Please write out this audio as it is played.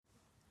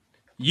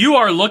You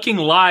are looking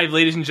live,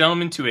 ladies and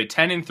gentlemen, to a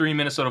 10-3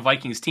 Minnesota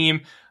Vikings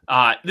team.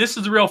 This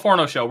is the Real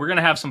Forno Show. We're going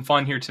to have some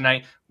fun here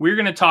tonight. We're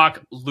going to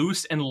talk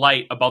loose and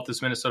light about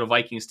this Minnesota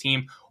Vikings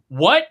team,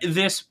 what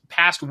this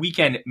past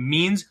weekend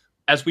means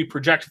as we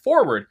project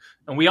forward.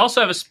 And we also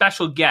have a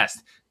special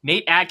guest,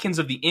 Nate Atkins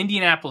of the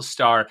Indianapolis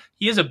Star.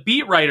 He is a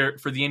beat writer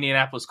for the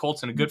Indianapolis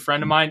Colts and a good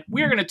friend of mine.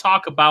 We are going to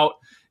talk about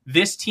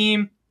this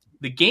team,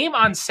 the game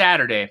on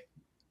Saturday,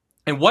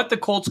 and what the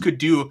Colts could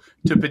do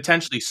to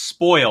potentially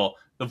spoil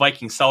the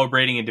Vikings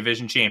celebrating a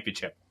division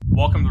championship.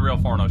 Welcome to the Real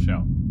Forno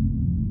Show.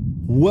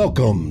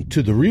 Welcome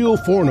to the Real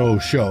Forno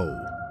Show.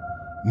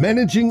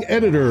 Managing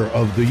editor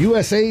of the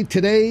USA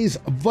Today's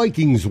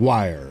Vikings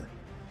Wire.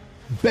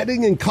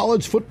 Betting and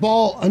college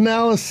football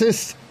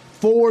analysis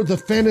for the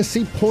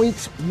Fantasy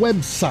Points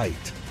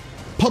website.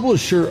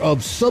 Publisher of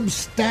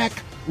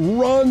Substack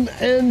Run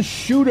and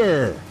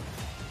Shooter.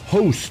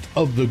 Host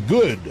of The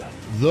Good,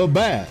 The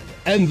Bad,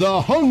 and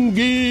The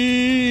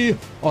Hungry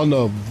on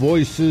the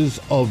Voices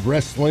of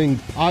Wrestling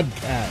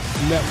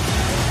Podcast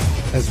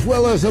Network, as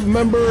well as a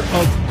member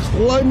of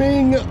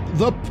Climbing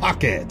the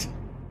Pocket.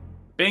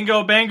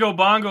 Bingo, bango,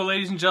 bongo,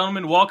 ladies and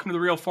gentlemen. Welcome to the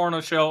Real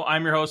Forno Show.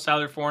 I'm your host,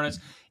 Tyler Fornes.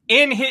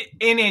 In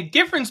a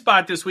different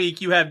spot this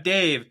week, you have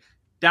Dave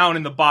down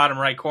in the bottom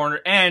right corner,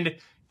 and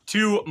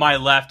to my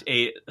left,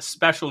 a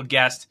special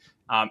guest.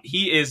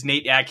 He is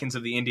Nate Atkins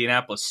of the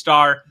Indianapolis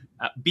Star,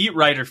 beat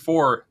writer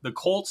for the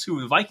Colts,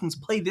 who the Vikings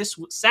play this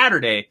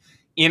Saturday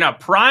in a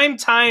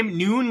primetime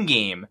noon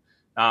game,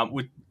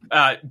 with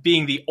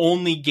being the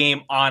only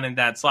game on in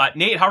that slot.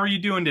 Nate, how are you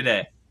doing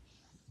today?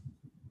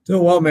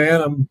 Doing well,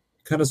 man. I'm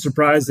kind of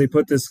surprised they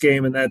put this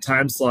game in that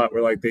time slot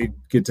where they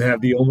get to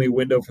have the only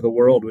window for the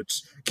world,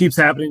 which keeps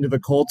happening to the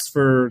Colts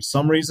for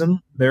some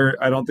reason.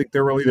 I don't think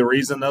they're really the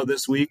reason, though,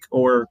 this week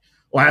or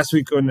last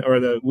week or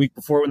the week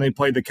before when they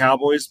played the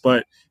Cowboys,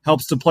 but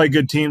helps to play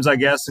good teams, I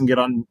guess, and get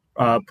on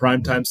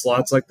primetime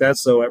slots like that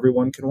so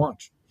everyone can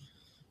watch.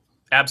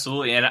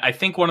 Absolutely. And I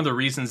think one of the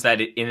reasons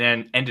that it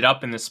ended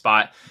up in this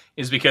spot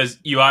is because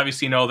you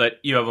obviously know that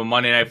you have a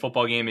Monday Night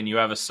Football game and you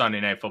have a Sunday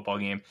Night Football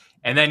game,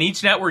 and then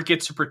each network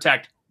gets to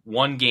protect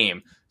one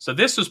game. So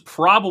this was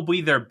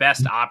probably their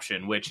best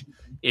option, which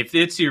if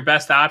it's your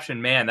best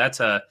option, man,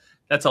 that's a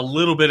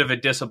little bit of a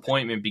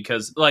disappointment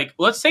because,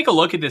 let's take a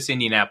look at this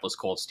Indianapolis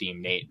Colts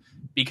team, Nate,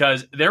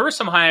 because there were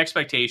some high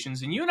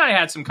expectations, and you and I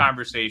had some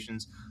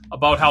conversations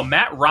about how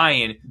Matt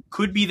Ryan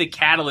could be the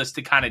catalyst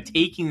to kind of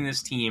taking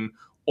this team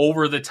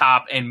over the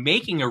top and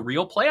making a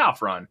real playoff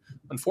run.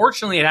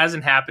 Unfortunately, it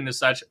hasn't happened as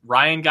such.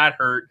 Ryan got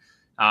hurt,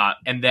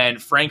 and then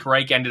Frank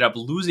Reich ended up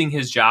losing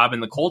his job,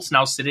 and the Colts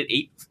now sit at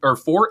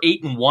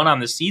 4-8-1 on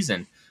the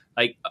season.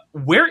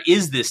 Where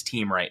is this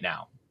team right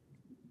now?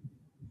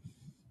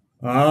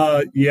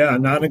 Yeah,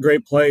 not in a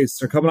great place.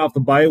 They're coming off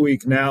the bye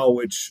week now,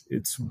 which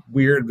it's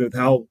weird with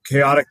how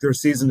chaotic their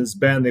season has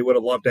been. They would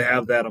have loved to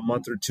have that a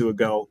month or two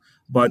ago,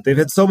 but they've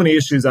had so many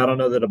issues. I don't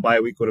know that a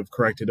bye week would have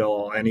corrected it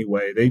all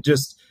anyway.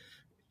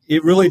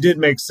 It really did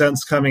make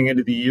sense coming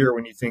into the year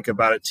when you think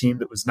about a team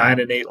that was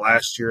 9-8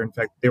 last year. In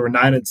fact, they were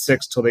 9-6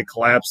 till they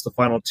collapsed the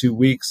final 2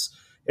 weeks.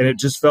 And it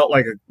just felt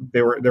like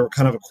they were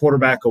kind of a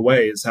quarterback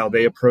away is how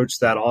they approached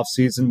that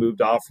offseason,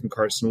 moved off from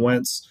Carson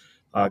Wentz.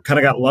 Kind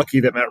of got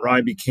lucky that Matt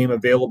Ryan became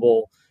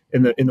available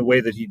in the way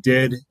that he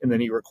did, and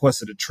then he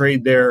requested a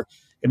trade there.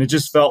 And it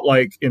just felt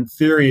like, in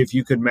theory, if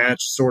you could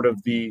match sort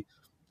of the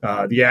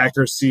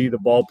accuracy, the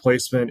ball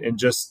placement, and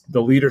just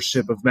the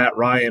leadership of Matt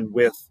Ryan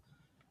with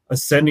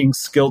ascending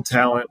skill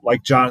talent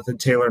like Jonathan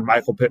Taylor and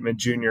Michael Pittman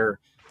Jr.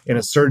 in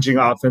a surging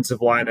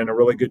offensive line and a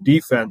really good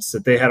defense,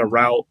 that they had a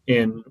route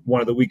in one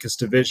of the weakest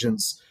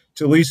divisions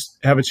to at least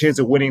have a chance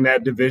of winning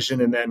that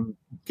division and then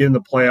get in the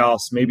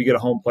playoffs, maybe get a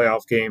home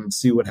playoff game and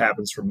see what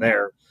happens from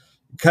there.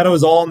 It kind of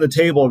was all on the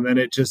table, and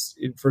then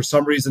for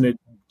some reason,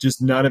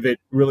 none of it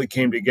really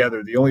came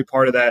together. The only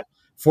part of that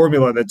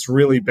formula that's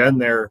really been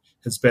there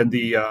has been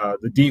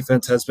the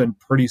defense has been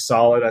pretty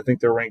solid. I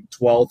think they're ranked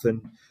 12th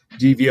in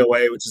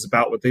DVOA, which is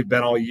about what they've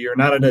been all year.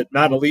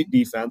 Not elite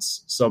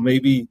defense, so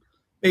maybe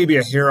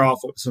a hair off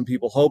what some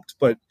people hoped,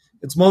 but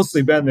it's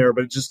mostly been there.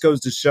 But it just goes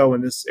to show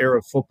in this era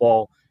of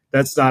football,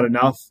 that's not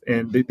enough,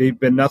 and they've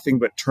been nothing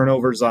but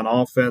turnovers on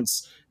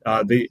offense.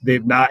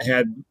 They've not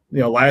had,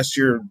 last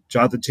year,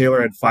 Jonathan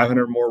Taylor had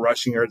 500 more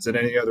rushing yards than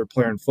any other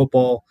player in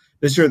football.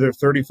 This year, they're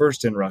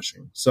 31st in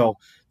rushing. So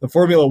the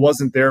formula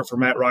wasn't there for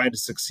Matt Ryan to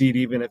succeed,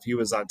 even if he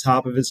was on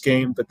top of his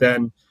game. But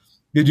then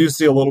you do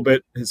see a little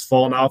bit has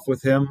fallen off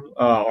with him,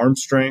 arm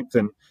strength,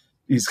 and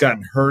he's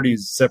gotten hurt.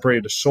 He's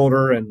separated a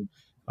shoulder, and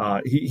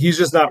he's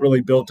just not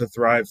really built to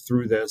thrive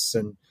through this.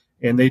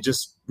 And they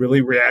just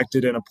really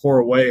reacted in a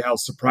poor way, how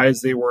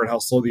surprised they were at how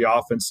slow the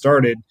offense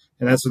started.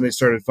 And that's when they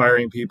started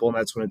firing people, and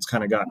that's when it's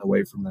kind of gotten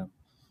away from them.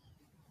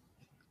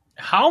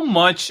 How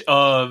much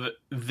of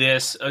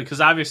this,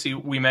 because obviously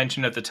we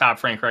mentioned at the top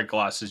Frank Reich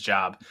lost his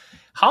job,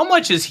 how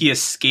much is he a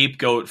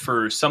scapegoat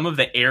for some of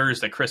the errors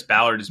that Chris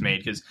Ballard has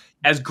made? Because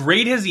as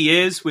great as he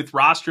is with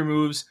roster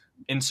moves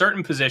in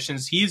certain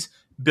positions, he's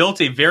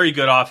built a very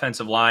good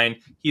offensive line.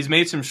 He's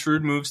made some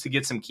shrewd moves to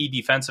get some key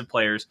defensive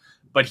players.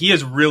 but he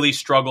has really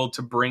struggled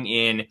to bring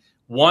in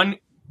one,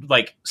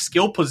 like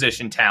skill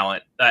position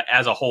talent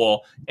as a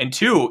whole, and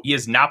two, he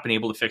has not been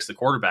able to fix the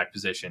quarterback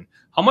position.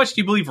 How much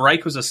do you believe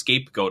Reich was a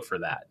scapegoat for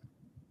that?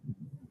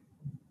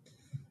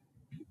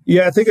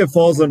 Yeah, I think it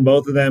falls on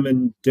both of them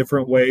in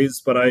different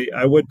ways, but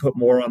I would put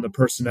more on the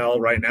personnel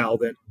right now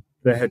than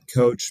the head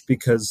coach,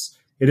 because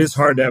it is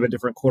hard to have a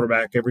different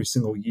quarterback every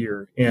single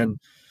year. And,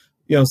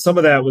 some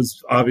of that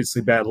was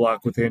obviously bad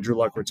luck with Andrew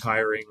Luck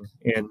retiring,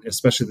 and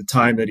especially the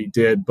time that he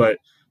did. But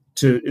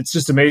it's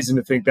just amazing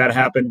to think that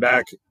happened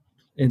back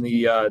in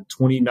the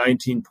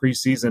 2019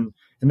 preseason,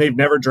 and they've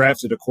never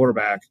drafted a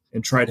quarterback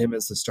and tried him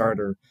as the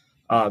starter.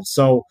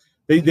 So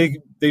they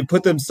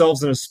put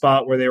themselves in a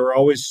spot where they were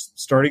always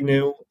starting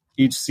new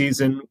each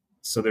season.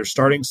 So they're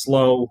starting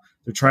slow.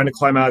 They're trying to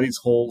climb out of these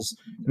holes.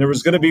 And there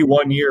was going to be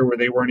 1 year where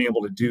they weren't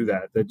able to do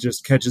that. That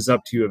just catches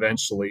up to you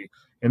eventually.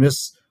 And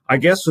this, I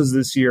guess, was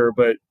this year,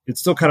 but it's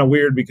still kind of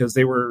weird because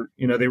they were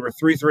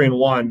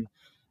 3-3-1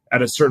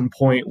 at a certain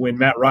point when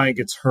Matt Ryan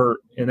gets hurt.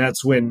 And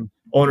that's when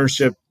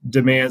ownership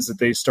demands that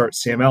they start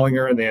Sam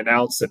Ehlinger, and they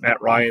announce that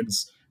Matt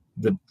Ryan's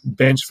the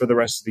bench for the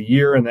rest of the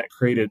year. And that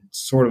created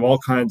sort of all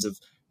kinds of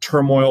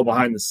turmoil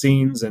behind the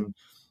scenes. And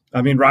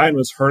I mean, Ryan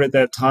was hurt at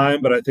that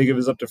time, but I think if it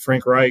was up to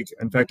Frank Reich,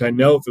 in fact, I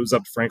know if it was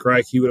up to Frank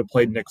Reich, he would have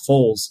played Nick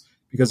Foles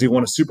because he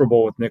won a Super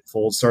Bowl with Nick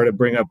Foles. Sorry to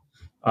bring up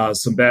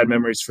some bad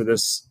memories for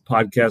this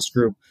podcast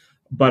group.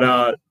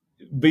 But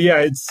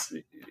yeah,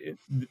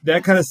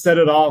 that kind of set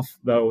it off,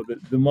 though,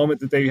 the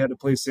moment that they had to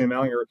play Sam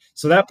Ehlinger.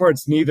 So that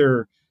part's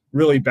neither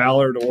really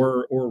Ballard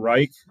or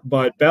Reich,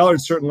 but Ballard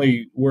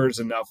certainly wears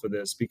enough of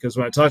this, because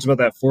when I talked about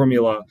that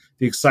formula,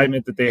 the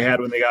excitement that they had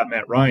when they got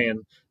Matt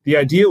Ryan, the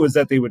idea was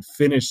that they would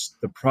finish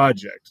the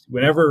project.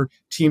 Whenever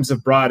teams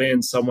have brought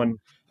in someone,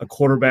 a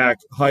quarterback,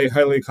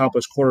 highly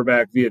accomplished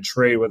quarterback via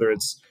trade, whether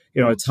it's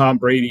a Tom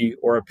Brady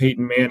or a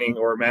Peyton Manning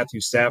or a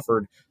Matthew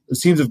Stafford,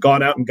 those teams have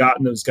gone out and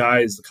gotten those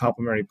guys the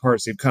complementary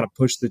parts. They've kind of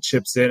pushed the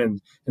chips in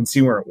and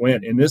seen where it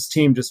went. And this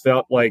team just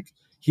felt like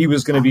he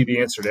was going to be the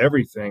answer to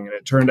everything. And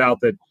it turned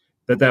out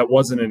that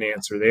wasn't an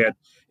answer. They had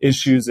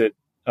issues at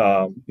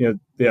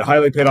they had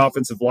highly paid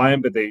offensive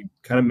line, but they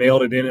kind of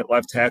mailed it in at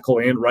left tackle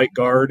and right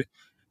guard.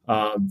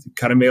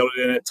 Kind of mailed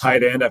it in at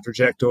tight end after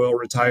Jack Doyle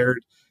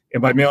retired.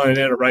 And by mailing it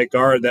in at right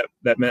guard,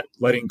 that meant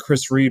letting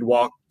Chris Reed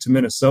walk to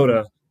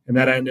Minnesota. And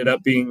that ended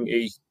up being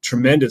a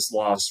tremendous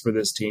loss for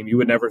this team. You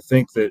would never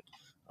think that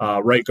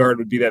right guard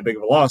would be that big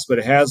of a loss, but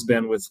it has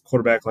been with a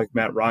quarterback like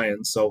Matt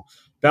Ryan. So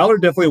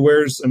Ballard definitely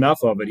wears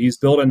enough of it. He's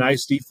built a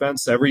nice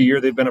defense. Every year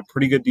they've been a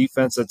pretty good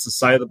defense. That's the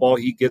side of the ball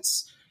he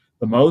gets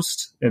the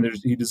most, and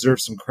he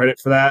deserves some credit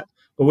for that.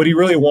 But what he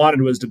really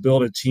wanted was to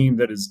build a team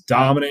that is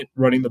dominant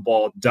running the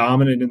ball,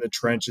 dominant in the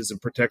trenches,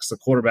 and protects the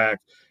quarterback.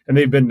 And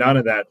they've been none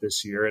of that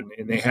this year. And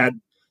they had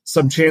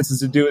some chances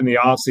to do it in the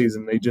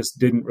offseason. They just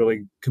didn't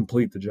really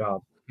complete the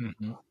job.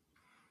 Mm-hmm.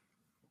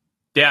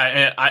 Yeah,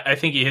 and I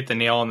think you hit the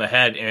nail on the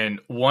head. And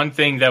one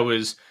thing that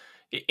was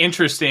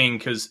interesting,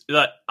 because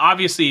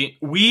obviously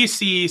we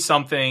see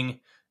something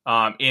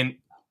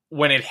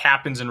when it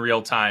happens in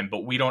real time,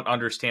 but we don't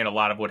understand a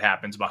lot of what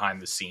happens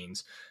behind the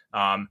scenes.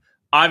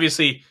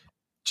 Obviously,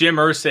 Jim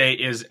Irsay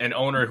is an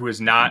owner who is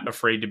not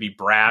afraid to be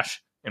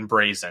brash and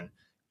brazen.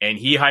 And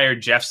he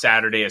hired Jeff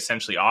Saturday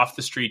essentially off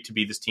the street to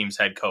be this team's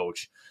head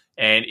coach.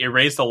 And it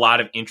raised a lot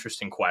of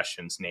interesting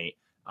questions, Nate.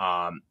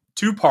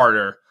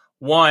 Two-parter.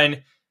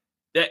 One,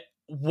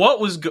 what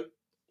was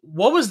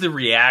the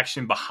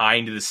reaction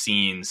behind the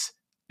scenes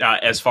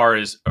as far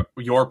as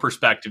your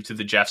perspective to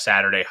the Jeff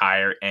Saturday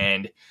hire?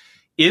 And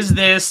is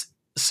this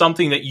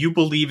something that you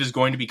believe is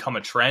going to become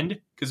a trend?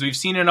 Because we've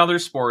seen in other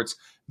sports,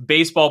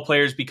 baseball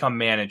players become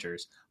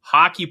managers,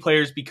 hockey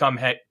players become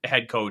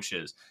head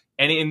coaches.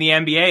 And in the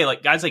NBA,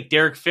 like guys like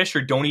Derek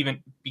Fisher don't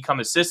even become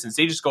assistants.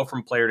 They just go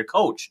from player to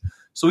coach.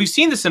 So we've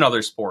seen this in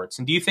other sports.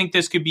 And do you think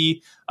this could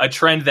be a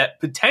trend that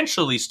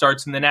potentially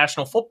starts in the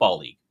National Football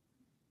League?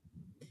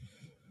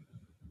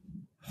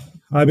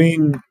 I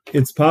mean,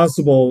 it's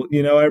possible.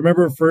 I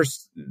remember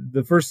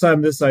the first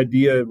time this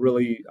idea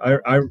really,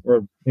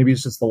 or maybe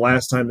it's just the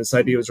last time this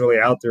idea was really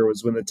out there,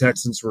 was when the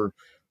Texans were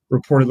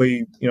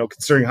reportedly,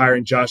 considering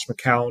hiring Josh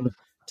McCown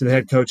to the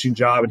head coaching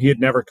job, and he had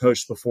never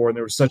coached before, and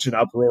there was such an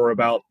uproar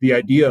about the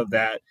idea of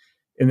that.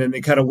 And then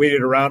they kind of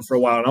waited around for a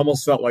while and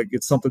almost felt like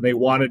it's something they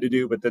wanted to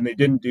do, but then they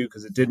didn't do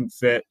because it didn't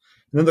fit.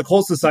 And then the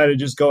Colts decided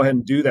to just go ahead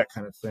and do that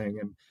kind of thing.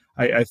 And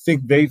I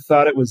think they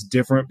thought it was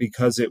different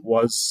because it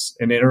was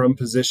an interim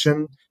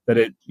position, that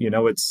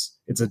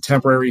it's a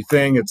temporary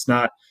thing. It's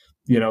not,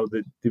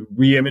 the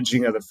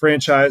re-imaging of the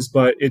franchise,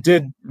 but it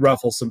did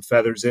ruffle some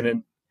feathers in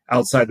and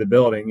outside the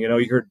building.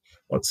 You heard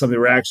some of the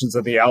reactions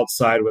on the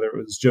outside, whether it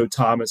was Joe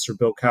Thomas or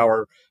Bill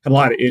Cowher, had a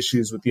lot of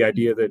issues with the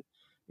idea that,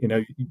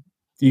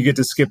 you get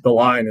to skip the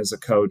line as a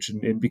coach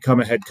and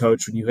become a head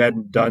coach when you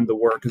hadn't done the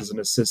work as an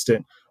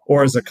assistant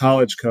or as a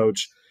college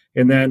coach.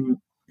 And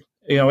then,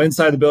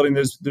 inside the building,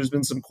 there's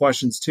been some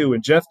questions too.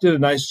 And Jeff did a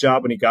nice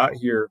job when he got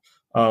here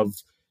of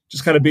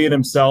just kind of being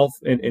himself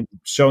and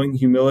showing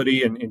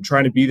humility and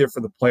trying to be there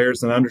for the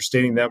players and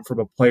understanding them from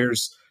a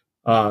player's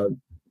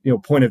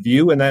point of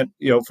view. And that,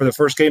 for the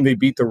first game, they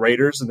beat the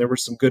Raiders, and there were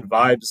some good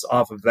vibes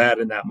off of that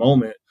in that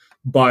moment.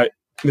 But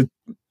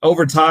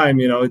over time,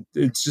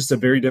 it's just a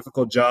very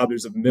difficult job.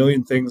 There's a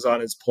million things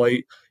on his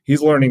plate.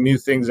 He's learning new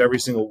things every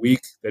single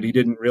week that he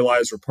didn't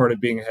realize were part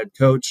of being a head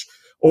coach,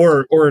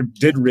 or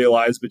did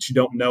realize, but you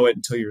don't know it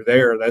until you're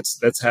there.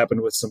 That's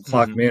happened with some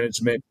clock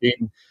management,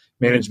 game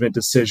management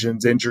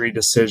decisions, injury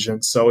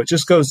decisions. So it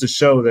just goes to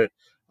show that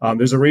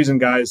there's a reason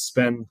guys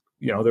spend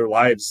their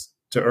lives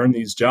to earn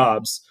these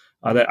jobs.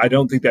 That I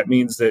don't think that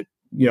means that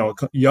a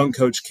young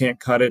coach can't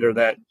cut it, or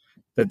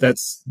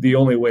that's the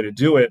only way to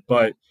do it.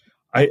 But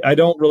I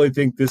don't really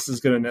think this is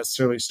going to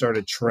necessarily start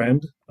a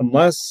trend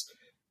unless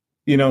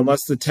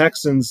the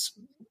Texans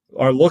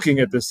are looking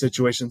at this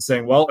situation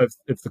saying, well,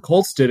 if the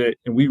Colts did it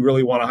and we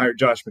really want to hire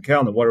Josh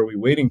McCown, then what are we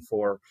waiting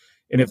for?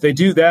 And if they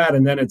do that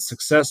and then it's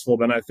successful,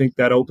 then I think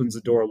that opens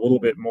the door a little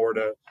bit more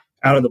to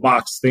out of the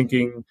box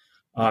thinking.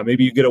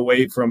 Maybe you get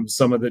away from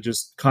some of the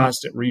just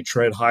constant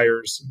retread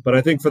hires. But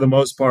I think for the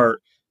most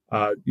part,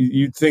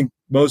 you'd think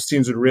most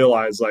teams would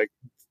realize like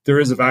there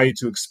is a value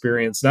to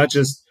experience, not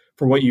just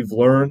for what you've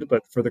learned,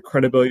 but for the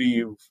credibility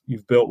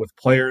you've built with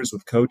players,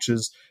 with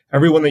coaches,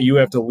 everyone that you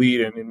have to lead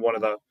in one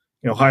of the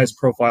highest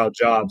profile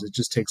jobs. It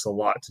just takes a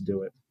lot to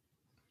do it.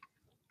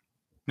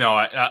 No,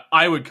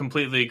 I would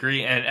completely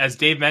agree. And as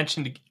Dave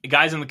mentioned,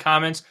 guys in the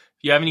comments,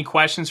 if you have any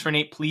questions for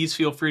Nate, please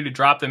feel free to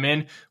drop them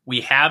in.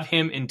 We have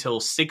him until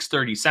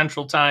 6:30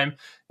 Central Time,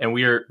 and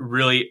we are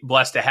really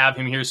blessed to have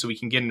him here so we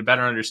can get a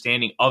better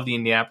understanding of the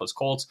Indianapolis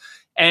Colts.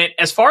 And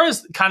as far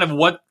as kind of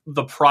what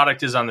the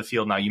product is on the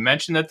field now, you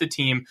mentioned that the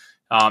team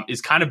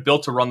is kind of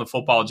built to run the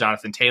football,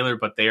 Jonathan Taylor,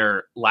 but they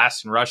are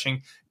last in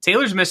rushing.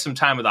 Taylor's missed some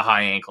time with a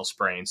high ankle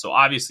sprain, so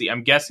obviously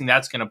I'm guessing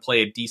that's going to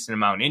play a decent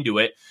amount into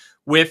it.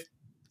 With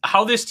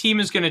how this team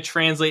is going to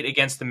translate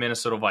against the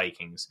Minnesota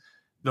Vikings.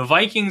 The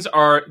Vikings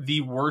are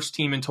the worst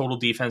team in total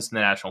defense in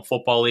the National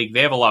Football League.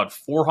 They have allowed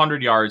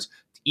 400 yards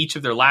to each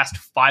of their last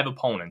 5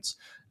 opponents.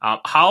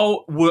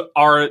 How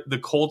are the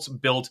Colts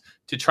built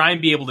to try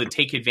and be able to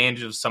take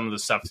advantage of some of the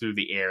stuff through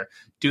the air?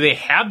 Do they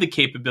have the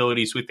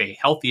capabilities with a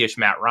healthy-ish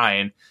Matt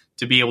Ryan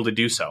to be able to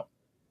do so?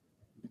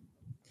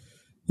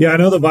 Yeah, I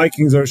know the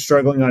Vikings are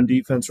struggling on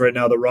defense right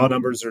now. The raw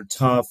numbers are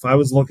tough. I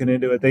was looking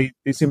into it. They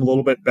seem a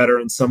little bit better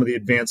in some of the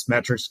advanced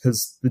metrics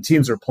because the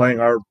teams are playing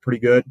are pretty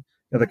good.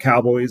 The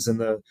Cowboys and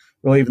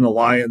even the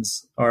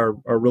Lions are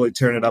really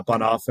tearing it up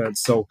on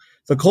offense. So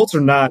the Colts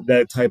are not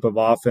that type of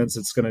offense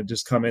that's going to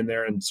just come in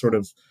there and sort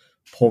of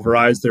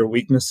pulverize their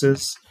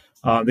weaknesses.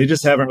 They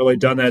just haven't really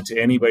done that to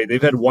anybody.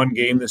 They've had one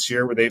game this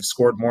year where they've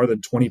scored more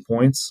than 20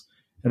 points,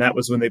 and that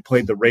was when they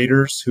played the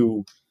Raiders,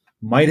 who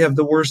might have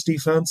the worst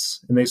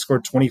defense, and they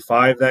scored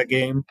 25 that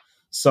game.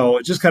 So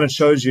it just kind of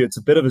shows you it's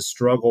a bit of a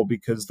struggle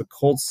because the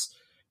Colts,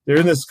 they're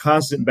in this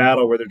constant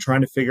battle where they're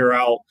trying to figure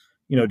out,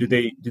 do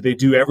they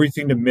do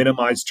everything to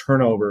minimize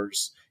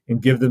turnovers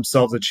and give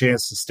themselves a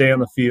chance to stay on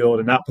the field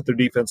and not put their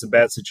defense in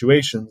bad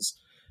situations,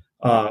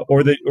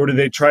 or do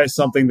they try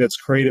something that's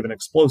creative and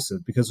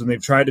explosive? Because when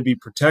they've tried to be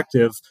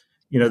protective,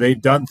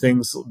 they've done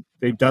things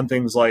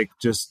like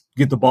just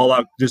get the ball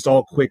out, just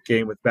all quick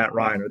game with Matt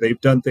Ryan, or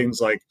they've done things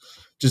like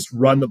just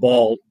run the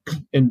ball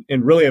and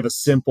really have a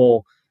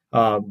simple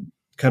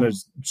kind of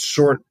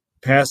short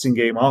passing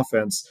game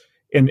offense.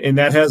 And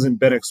that hasn't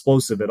been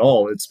explosive at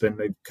all.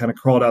 They've kind of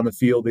crawled down the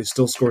field. They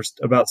still score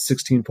about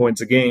 16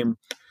 points a game,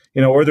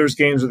 or there's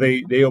games where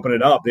they open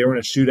it up. They were in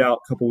a shootout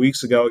a couple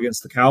weeks ago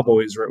against the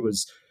Cowboys where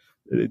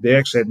they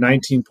actually had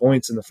 19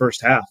 points in the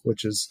first half,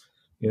 which is,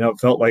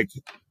 felt like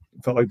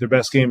their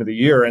best game of the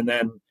year. And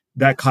then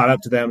that caught up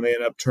to them. They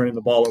ended up turning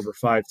the ball over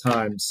 5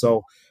 times.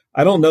 So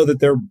I don't know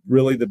that they're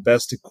really the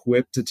best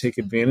equipped to take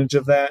advantage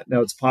of that. Now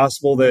it's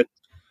possible that,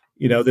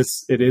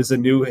 it is a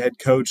new head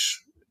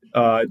coach.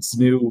 It's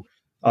new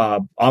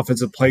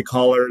offensive play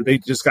caller. They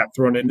just got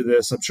thrown into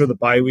this. I'm sure the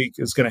bye week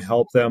is going to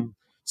help them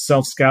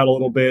self-scout a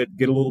little bit,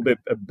 get a little bit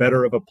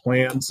better of a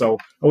plan. So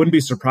I wouldn't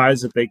be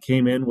surprised if they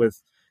came in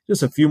with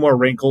just a few more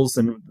wrinkles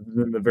than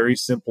the very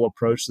simple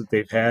approach that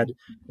they've had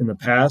in the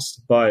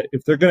past. But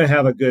if they're going to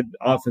have a good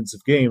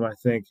offensive game, I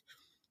think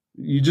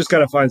you just got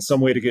to find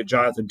some way to get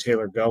Jonathan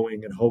Taylor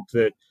going and hope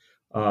that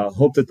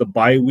the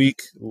bye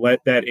week let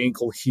that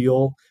ankle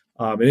heal.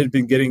 It had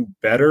been getting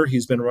better.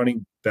 He's been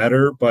running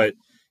better, but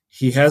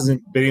he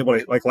hasn't been able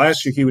to, like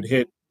last year, he would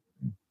hit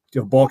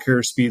ball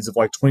carrier speeds of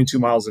like 22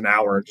 miles an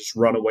hour and just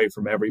run away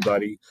from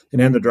everybody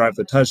and end the drive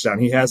to the touchdown.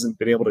 He hasn't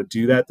been able to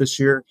do that this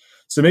year.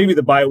 So maybe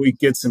the bye week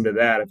gets him to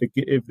that.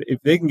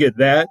 If they can get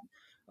that,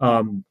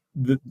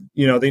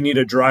 they need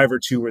a drive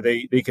or two where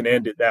they can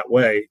end it that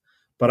way.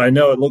 But I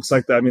know it looks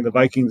like the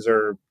Vikings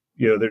are,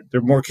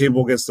 they're more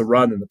capable against the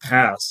run than the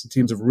pass. The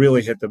teams have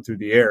really hit them through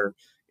the air.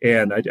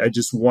 And I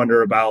just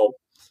wonder about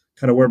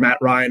kind of where Matt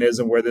Ryan is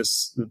and where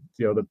this,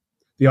 the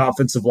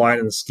offensive line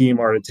and the scheme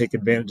are to take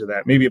advantage of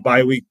that. Maybe a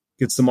bye week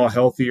gets them all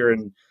healthier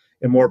and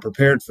more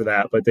prepared for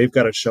that, but they've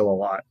got to show a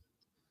lot.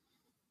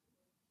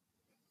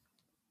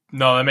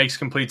 No, that makes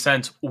complete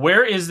sense.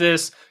 Where is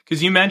this?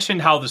 Because you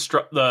mentioned how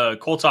the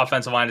Colts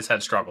offensive line has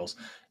had struggles.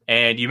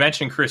 And you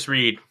mentioned Chris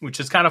Reed, which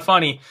is kind of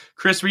funny.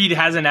 Chris Reed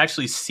hasn't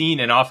actually seen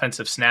an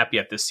offensive snap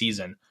yet this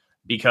season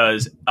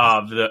because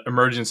of the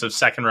emergence of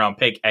second-round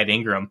pick Ed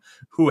Ingram,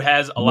 who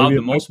has allowed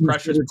the most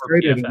pressures for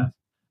PFF.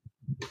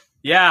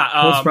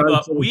 Yeah,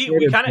 but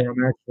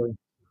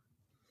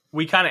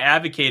we kind of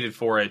advocated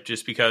for it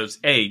just because,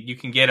 hey, you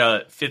can get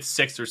a 5th,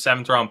 6th, or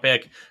 7th round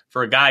pick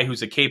for a guy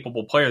who's a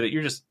capable player that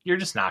you're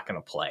just not going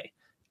to play.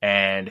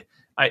 And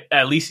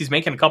at least he's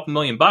making a couple $1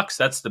 million.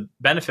 That's the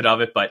benefit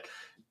of it. But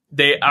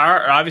they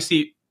are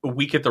obviously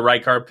weak at the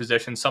right guard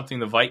position, something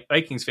the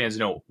Vikings fans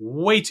know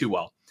way too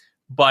well.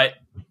 But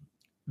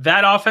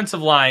that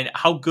offensive line,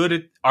 how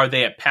good are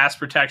they at pass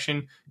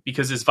protection?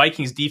 Because this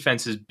Vikings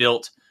defense is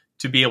built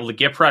to be able to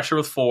get pressure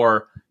with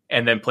 4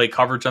 and then play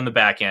coverage on the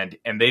back end.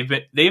 And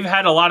they've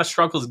had a lot of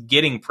struggles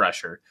getting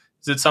pressure.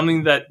 Is it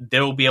something that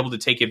they'll be able to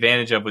take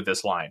advantage of with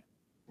this line?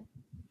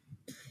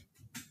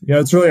 Yeah,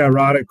 it's really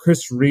ironic.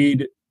 Chris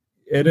Reed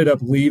ended up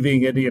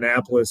leaving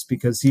Indianapolis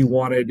because he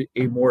wanted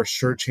a more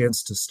sure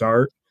chance to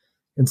start.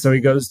 And so he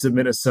goes to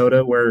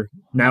Minnesota, where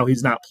now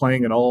he's not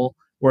playing at all.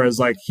 Whereas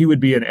like he would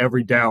be an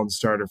every down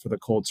starter for the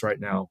Colts right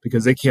now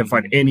because they can't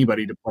find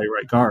anybody to play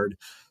right guard.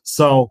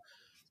 So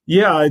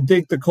yeah, I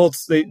think the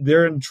Colts,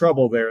 they're in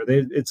trouble there.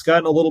 It's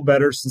gotten a little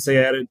better since they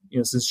added,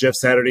 since Jeff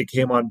Saturday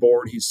came on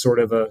board. He's sort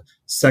of a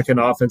second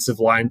offensive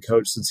line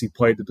coach since he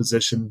played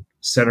the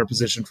center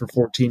position for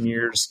 14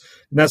 years.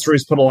 And that's where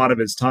he's put a lot of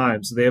his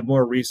time. So they have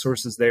more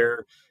resources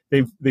there.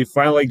 They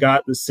finally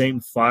got the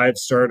same 5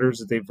 starters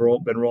that they've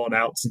been rolling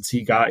out since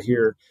he got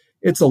here.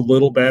 It's a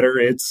little better.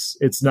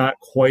 It's not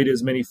quite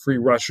as many free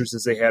rushers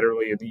as they had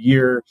early in the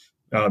year.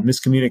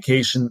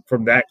 Miscommunication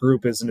from that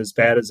group isn't as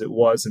bad as it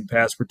was in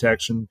pass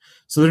protection.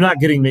 So they're not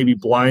getting maybe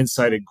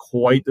blindsided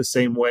quite the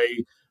same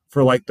way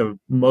for like the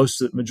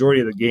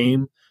majority of the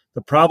game.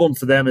 The problem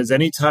for them is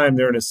anytime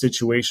they're in a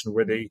situation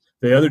where the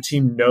other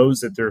team knows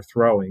that they're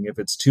throwing, if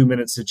it's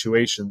 2-minute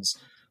situations,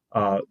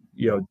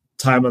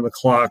 time on the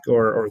clock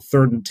or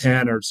 3rd and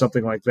 10 or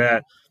something like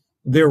that,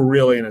 they're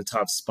really in a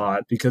tough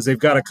spot because they've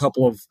got a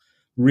couple of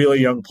really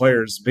young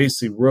players,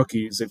 basically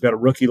rookies. They've got a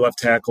rookie left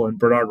tackle in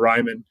Bernard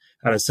Ryman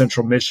out of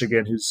Central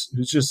Michigan, who's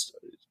just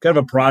kind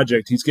of a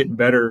project. He's getting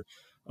better.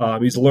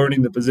 He's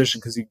learning the position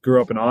because he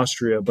grew up in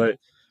Austria.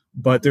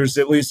 But there's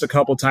at least a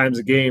couple times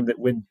a game that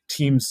when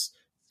teams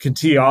can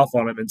tee off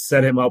on him and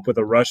set him up with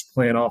a rush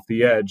plan off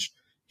the edge,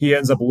 he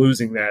ends up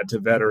losing that to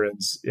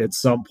veterans at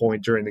some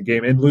point during the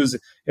game. And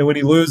when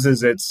he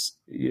loses, it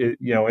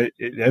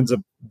ends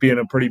up being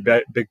a pretty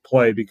big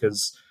play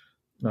because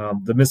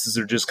the misses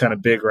are just kind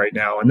of big right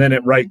now. And then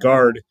at right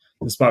guard,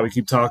 the spot we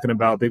keep talking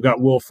about, they've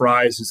got Will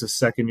Fries, who's a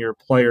second-year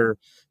player,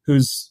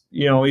 who's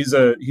he's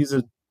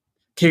a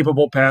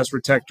capable pass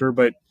protector,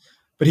 but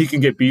he can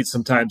get beat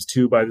sometimes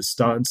too by the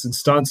stunts. And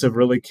stunts have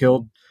really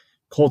killed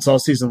Colts all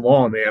season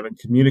long. They haven't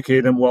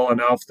communicated them well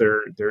enough.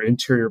 Their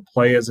interior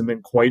play hasn't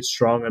been quite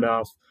strong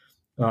enough.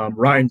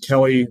 Ryan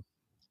Kelly,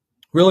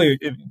 really,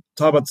 if you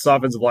talk about this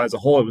offensive line as a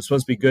whole, it was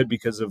supposed to be good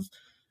because of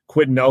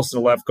Quentin Nelson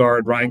at left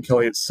guard, Ryan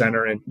Kelly at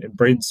center, and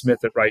Braden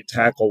Smith at right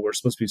tackle were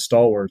supposed to be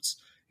stalwarts.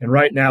 And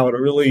right now,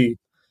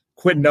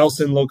 Quentin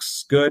Nelson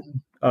looks good.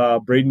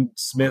 Braden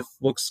Smith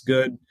looks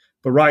good.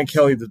 But Ryan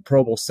Kelly, the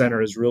Pro Bowl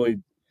center, has really,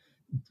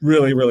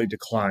 really, really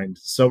declined.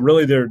 So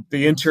really,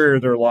 the interior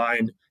of their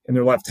line and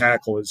their left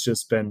tackle has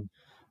just been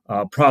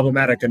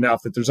problematic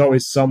enough that there's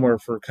always somewhere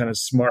for kind of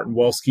smart and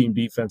well-schemed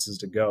defenses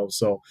to go.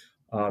 So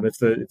if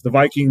the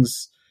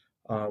Vikings,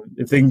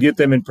 if they can get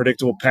them in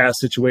predictable pass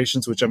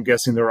situations, which I'm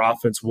guessing their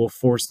offense will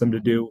force them to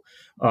do,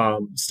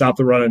 stop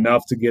the run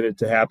enough to get it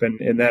to happen.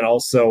 And then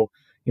also,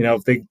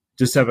 if they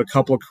just have a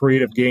couple of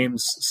creative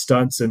games,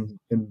 stunts and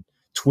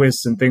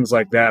twists and things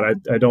like that,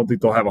 I don't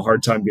think they'll have a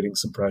hard time getting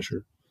some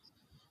pressure.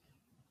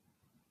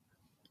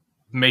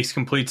 Makes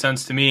complete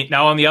sense to me.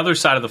 Now, on the other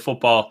side of the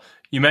football,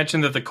 you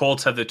mentioned that the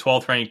Colts have the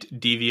 12th ranked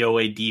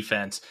DVOA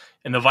defense,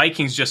 and the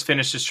Vikings just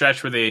finished a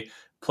stretch where they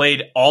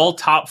played all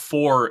top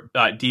 4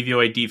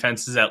 DVOA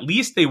defenses. At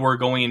least they were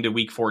going into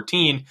week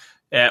 14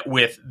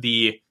 with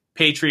the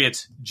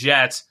Patriots,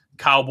 Jets,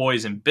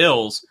 Cowboys, and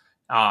Bills.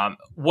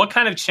 What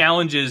kind of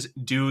challenges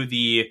do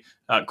the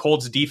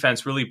Colts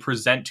defense really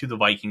present to the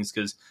Vikings?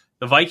 Because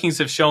the Vikings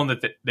have shown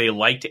that they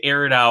like to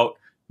air it out.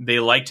 They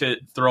like to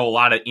throw a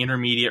lot of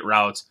intermediate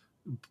routes,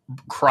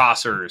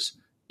 crossers,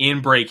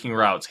 in-breaking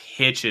routes,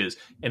 hitches,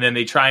 and then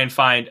they try and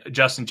find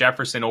Justin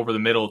Jefferson over the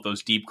middle of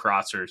those deep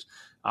crossers.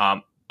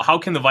 How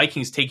can the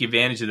Vikings take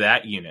advantage of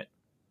that unit?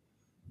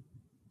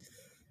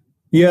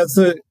 Yeah, it's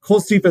a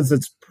Colts defense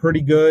that's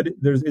pretty good.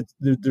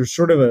 There's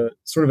sort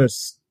of a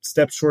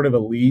step short of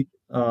elite.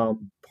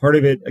 Part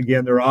of it,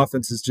 again, their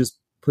offense has just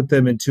put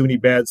them in too many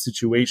bad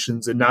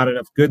situations and not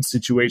enough good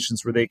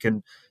situations where they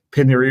can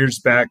pin their ears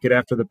back, get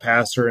after the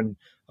passer, and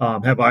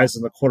have eyes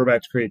on the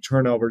quarterback to create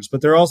turnovers.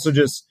 But they're also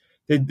just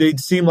they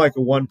seem like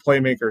a one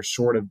playmaker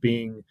short of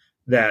being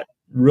that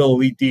real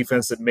elite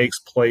defense that makes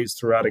plays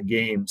throughout a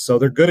game. So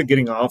they're good at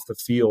getting off the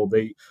field.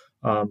 They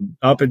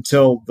up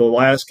until the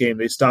last game,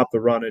 they stopped the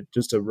run at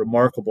just a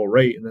remarkable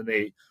rate, and then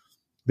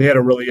they had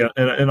a really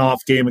an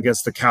off game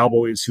against the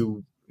Cowboys,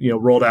 who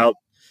rolled out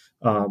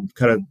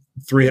kind of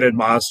three-headed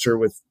monster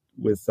with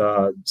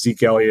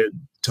Zeke Elliott,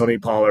 Tony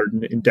Pollard,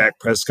 and Dak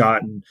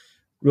Prescott, and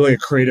really a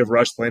creative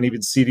rush plan.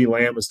 Even CeeDee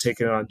Lamb was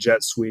taking it on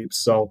jet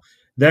sweeps. So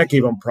that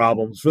gave them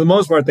problems. For the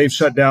most part, they've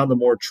shut down the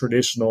more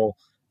traditional,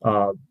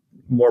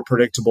 more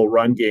predictable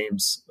run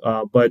games.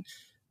 But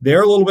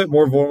they're a little bit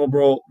more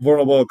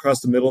vulnerable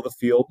across the middle of the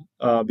field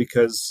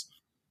because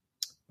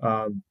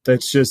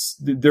that's just –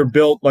 they're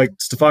built like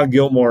Stephon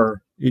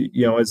Gilmore,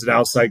 as an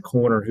outside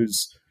corner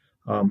who's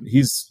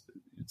he's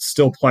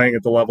still playing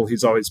at the level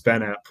he's always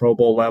been at, Pro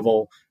Bowl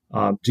level.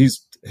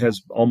 He's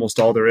has almost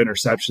all their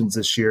interceptions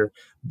this year,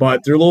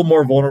 but they're a little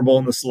more vulnerable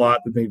in the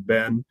slot than they've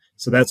been.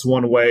 So that's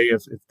one way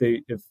if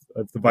the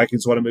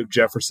Vikings want to move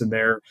Jefferson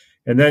there.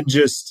 And then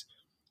just,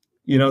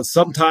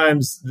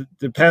 sometimes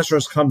the pass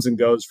rush comes and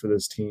goes for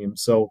this team.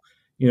 So,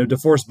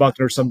 DeForest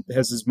Buckner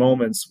has his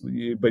moments,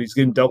 but he's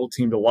getting double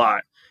teamed a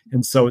lot.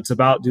 And so it's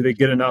about, do they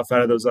get enough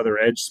out of those other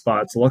edge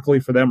spots?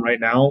 Luckily for them right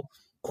now,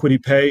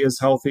 Kwity Paye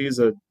is healthy. He's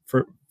a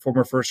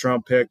former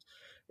first-round pick.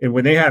 And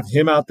when they have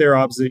him out there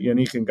opposite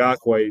Yannick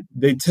Ngakoue,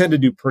 they tend to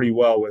do pretty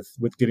well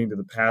with getting to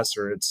the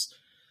passer. It's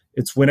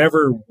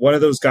whenever one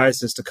of those guys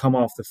has to come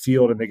off the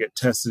field and they get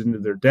tested into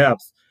their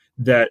depth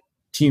that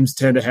teams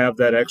tend to have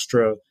that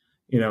extra,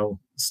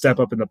 step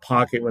up in the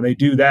pocket. When they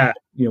do that,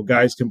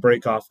 guys can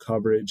break off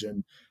coverage.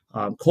 And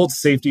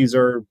Colts safeties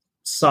are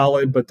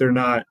solid, but they're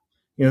not,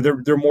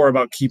 they're more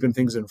about keeping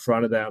things in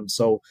front of them.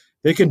 So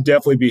they can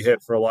definitely be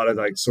hit for a lot of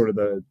like sort of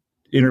the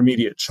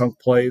intermediate chunk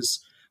plays.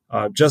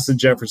 Justin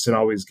Jefferson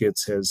always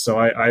gets his, so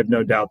I have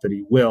no doubt that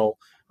he will.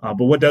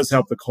 But what does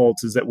help the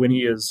Colts is that when he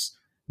is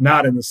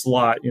not in the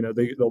slot,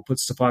 they'll put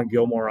Stephon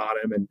Gilmore on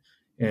him,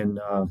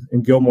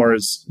 and Gilmore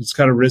is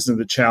kind of risen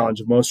to the challenge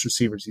of most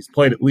receivers. He's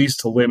played at least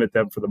to limit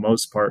them for the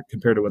most part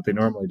compared to what they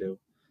normally do.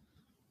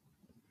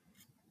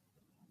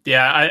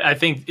 Yeah, I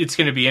think it's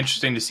going to be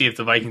interesting to see if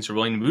the Vikings are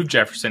willing to move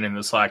Jefferson in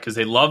the slot because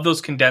they love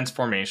those condensed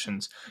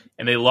formations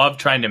and they love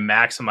trying to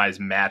maximize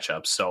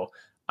matchups. So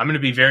I'm going to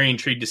be very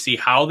intrigued to see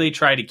how they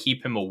try to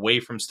keep him away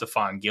from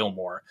Stephon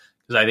Gilmore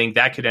because I think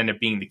that could end up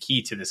being the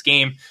key to this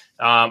game.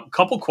 A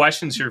couple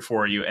questions here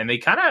for you, and they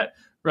kind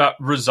of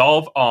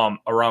resolve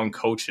around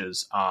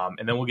coaches,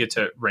 and then we'll get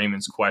to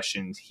Raymond's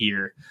questions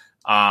here.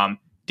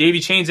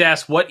 Davey Chains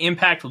asks, what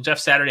impact will Jeff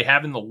Saturday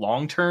have in the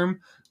long term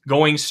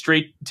going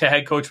straight to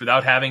head coach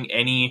without having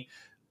any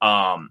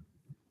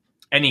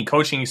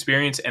coaching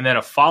experience? And then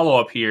a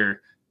follow-up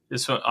here,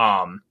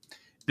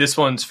 this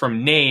one's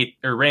from Nate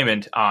or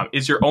Raymond.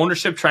 Is your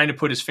ownership trying to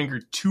put his finger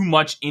too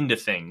much into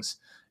things?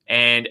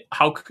 And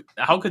how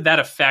could that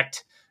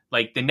affect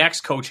like the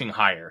next coaching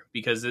hire?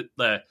 Because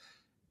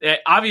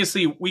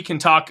obviously we can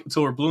talk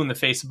until we're blue in the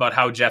face about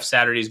how Jeff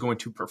Saturday is going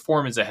to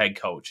perform as a head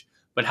coach.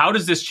 But how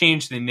does this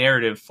change the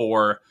narrative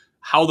for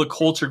how the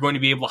Colts are going to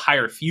be able to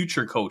hire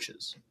future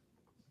coaches?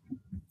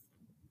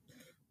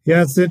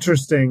 Yeah, it's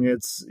interesting.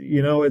 It's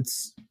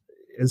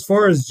as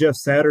far as Jeff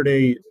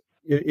Saturday,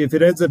 if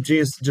it ends up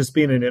just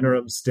being an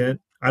interim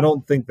stint, I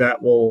don't think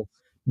that will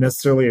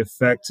necessarily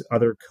affect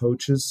other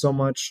coaches so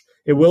much.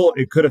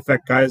 It could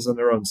affect guys on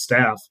their own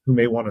staff who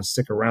may want to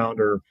stick around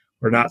or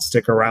not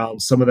stick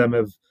around. Some of them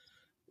have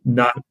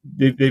not,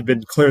 they've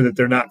been clear that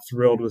they're not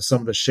thrilled with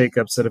some of the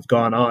shakeups that have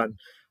gone on.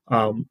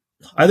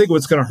 I think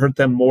what's going to hurt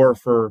them more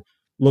for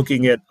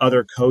looking at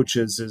other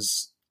coaches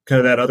is kind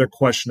of that other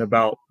question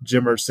about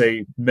Jim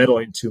Irsay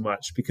meddling too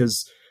much,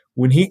 because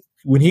when he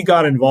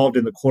got involved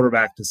in the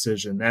quarterback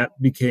decision, that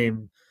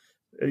became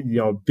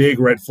a big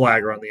red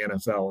flag around the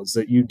NFL. Is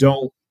that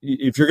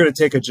if you're going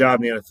to take a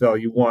job in the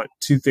NFL, you want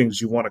two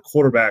things. You want a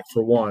quarterback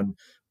for one,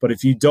 but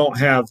if you don't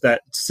have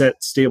that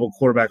set, stable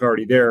quarterback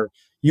already there,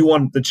 you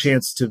want the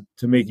chance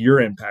to make your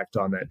impact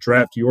on that.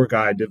 Draft your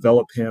guy,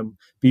 develop him,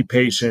 be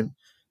patient,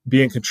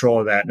 be in control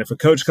of that. And if a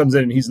coach comes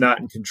in and he's not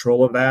in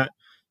control of that,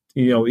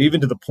 even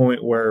to the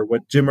point where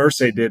what Jim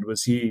Irsay did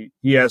was he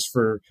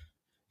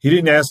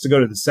didn't ask to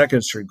go to the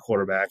second string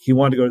quarterback. He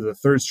wanted to go to the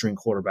third string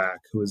quarterback,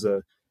 who was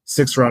a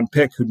 6th-round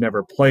pick who'd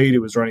never played,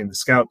 who was running the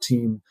scout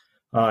team.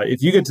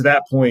 If you get to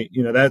that point,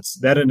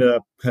 that ended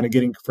up kind of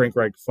getting Frank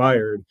Reich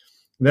fired.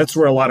 And that's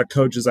where a lot of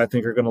coaches, I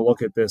think, are going to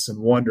look at this and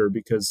wonder,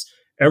 because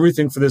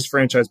everything for this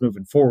franchise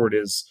moving forward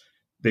is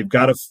they've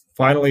got to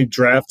finally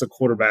draft a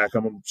quarterback.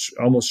 I'm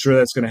almost sure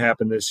that's going to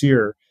happen this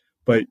year.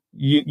 But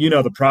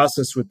the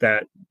process with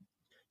that,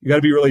 you got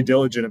to be really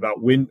diligent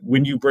about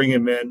when you bring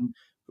him in,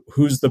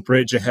 who's the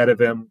bridge ahead of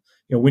him.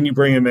 When you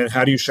bring him in,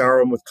 how do you shower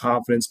him with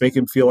confidence, make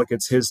him feel like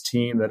it's his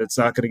team, that it's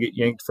not going to get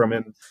yanked from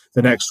him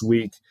the next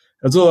week.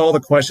 Those are all the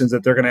questions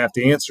that they're going to have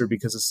to answer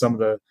because of some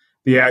of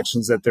the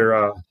actions that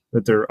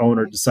their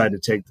owner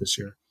decided to take this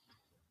year.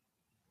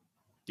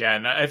 Yeah,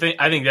 and I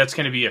think that's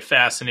going to be a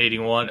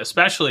fascinating one,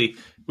 especially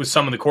with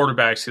some of the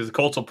quarterbacks, because the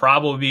Colts will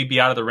probably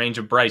be out of the range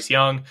of Bryce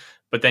Young,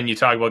 but then you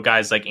talk about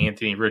guys like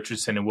Anthony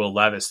Richardson and Will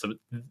Levis,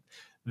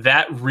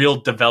 that real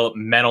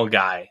developmental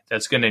guy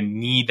that's going to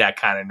need that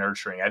kind of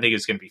nurturing. I think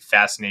it's going to be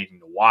fascinating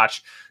to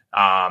watch.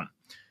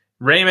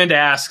 Raymond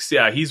asks,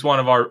 he's one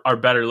of our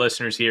better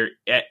listeners here,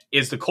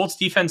 is the Colts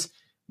defense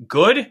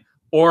good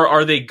or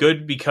are they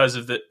good because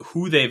of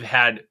who they've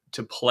had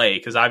to play?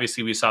 Because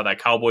obviously we saw that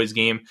Cowboys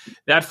game.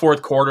 That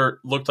fourth quarter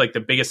looked like the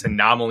biggest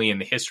anomaly in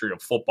the history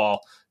of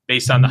football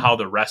based on how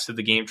the rest of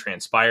the game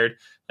transpired.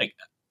 Like,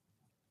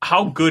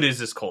 how good is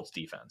this Colts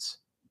defense?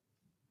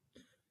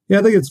 Yeah,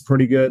 I think it's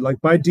pretty good. Like,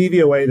 by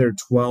DVOA, they're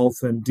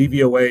 12th, and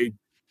DVOA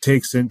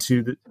takes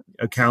into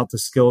account the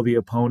skill of the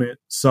opponent.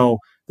 So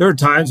there are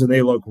times when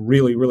they look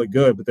really, really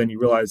good, but then you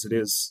realize it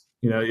is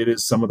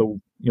some of the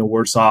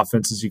worst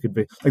offenses you could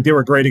be. Like, they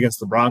were great against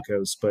the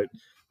Broncos, but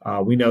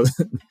we know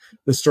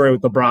the story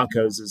with the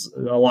Broncos is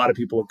a lot of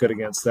people look good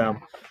against them.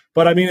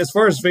 But I mean, as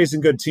far as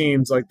facing good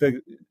teams, like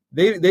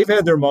they've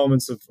had their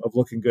moments of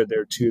looking good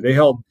there too. They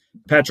held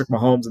Patrick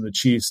Mahomes and the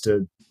Chiefs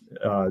to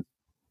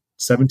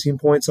 17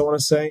 points, I want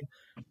to say.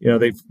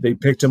 They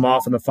picked him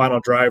off in the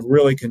final drive,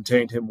 really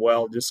contained him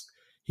well. Just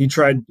he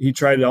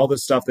tried all the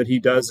stuff that he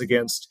does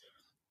against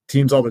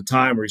teams all the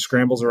time, where he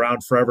scrambles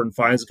around forever and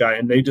finds a guy,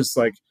 and they just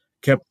like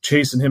kept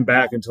chasing him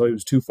back until he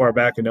was too far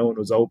back and no one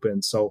was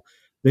open. So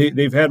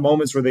they've had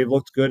moments where they've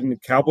looked good. In the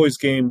Cowboys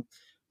game,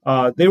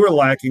 they were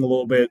lacking a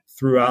little bit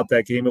throughout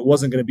that game. It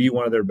wasn't going to be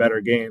one of their better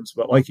games,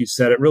 but like you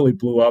said, it really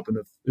blew up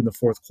in the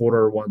fourth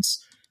quarter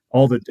once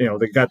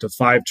they got to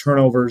 5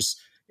 turnovers,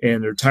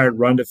 and their tired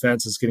run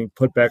defense is getting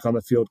put back on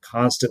the field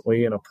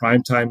constantly in a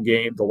primetime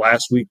game the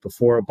last week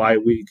before a bye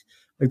week.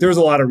 Like, there's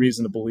a lot of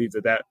reason to believe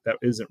that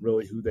isn't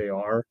really who they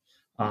are.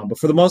 But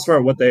for the most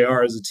part, what they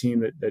are is a team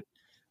that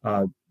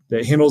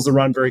handles the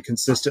run very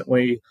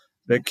consistently,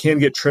 that can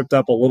get tripped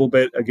up a little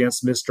bit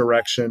against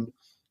misdirection,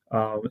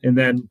 and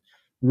then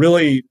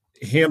really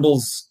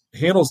handles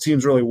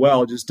teams really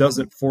well. It just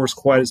doesn't force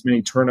quite as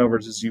many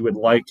turnovers as you would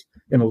like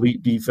an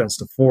elite defense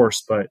to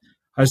force. But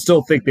I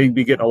still think they'd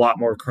be getting a lot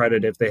more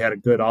credit if they had a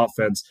good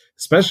offense,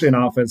 especially an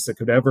offense that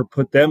could ever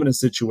put them in a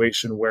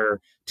situation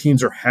where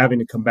teams are having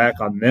to come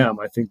back on them.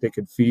 I think they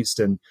could feast,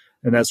 and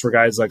that's where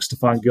guys like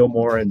Stephon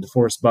Gilmore and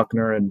DeForest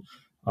Buckner and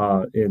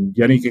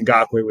Yannick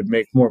Ngakoue would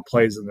make more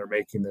plays than they're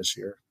making this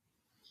year.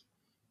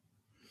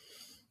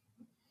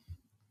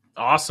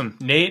 Awesome.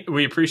 Nate,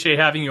 we appreciate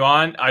having you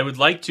on. I would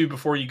like to,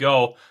 before you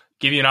go,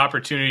 give you an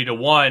opportunity to,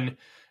 1,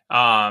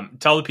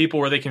 tell the people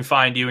where they can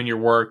find you and your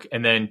work,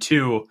 and then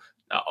 2,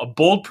 a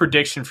bold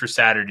prediction for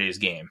Saturday's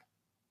game.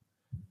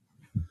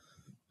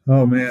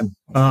 Oh, man.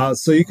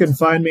 So you can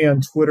find me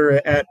on Twitter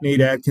at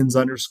NateAtkins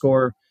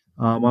 _.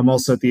 I'm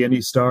also at the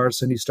Indy Star,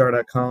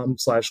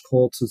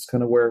 indystar.com/Colts is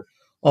kind of where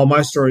all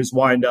my stories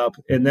wind up.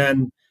 And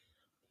then,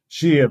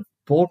 a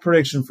bold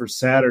prediction for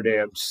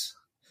Saturday.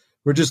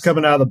 We're just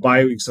coming out of the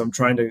bye week, so I'm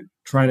trying to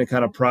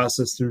kind of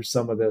process through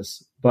some of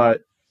this.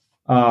 But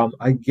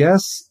I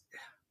guess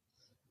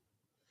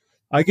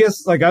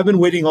like I've been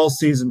waiting all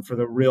season for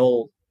the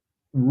real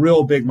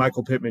big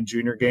Michael Pittman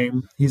Jr.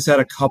 game. He's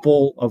had a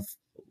couple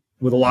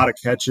with a lot of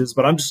catches,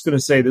 but I'm just going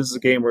to say this is a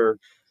game where,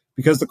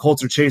 because the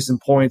Colts are chasing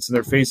points and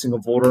they're facing a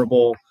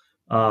vulnerable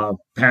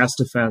pass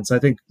defense, I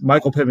think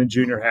Michael Pittman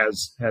Jr.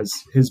 has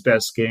his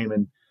best game.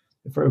 And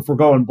if we're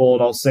going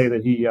bold, I'll say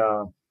that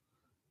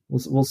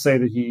we'll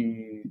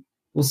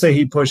say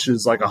he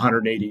pushes like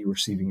 180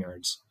 receiving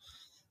yards.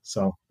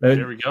 So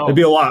there we go. It'd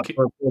be a lot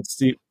for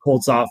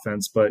Colts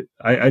offense, but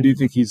I do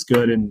think he's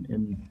good,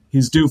 and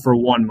he's due for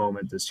one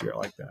moment this year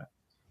like that.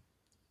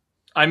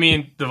 I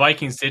mean, the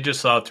Vikings did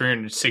just allow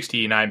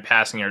 369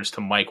 passing yards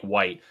to Mike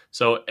White.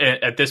 So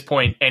at this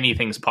point,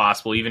 anything's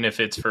possible, even if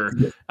it's for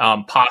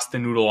pasta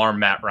noodle arm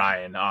Matt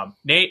Ryan.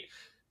 Nate,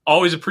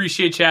 always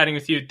appreciate chatting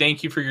with you.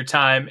 Thank you for your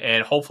time,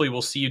 and hopefully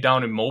we'll see you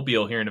down in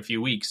Mobile here in a few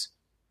weeks.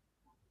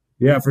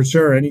 Yeah, for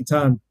sure.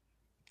 Anytime.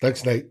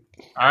 Thanks, Nate.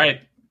 All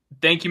right.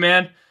 Thank you,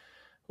 man.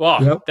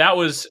 Well, Yep. That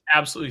was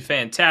absolutely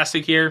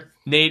fantastic here.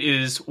 Nate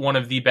is one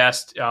of the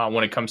best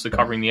when it comes to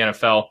covering the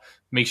NFL.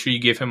 Make sure you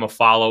give him a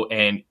follow,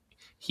 and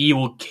he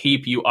will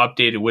keep you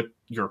updated with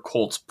your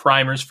Colts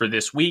primers for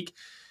this week.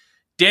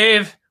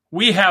 Dave,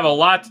 we have a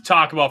lot to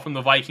talk about from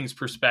the Vikings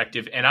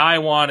perspective, and I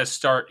want to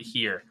start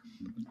here.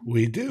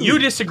 We do. You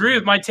disagree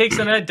with my takes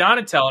on Ed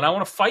Donatel, and I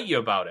want to fight you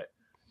about it.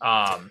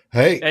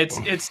 Hey.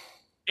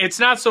 It's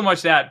not so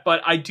much that,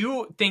 but I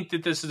do think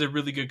that this is a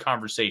really good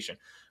conversation.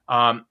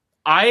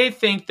 I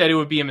think that it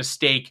would be a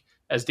mistake,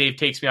 as Dave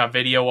takes me on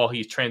video while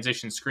he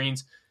transitions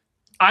screens,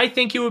 I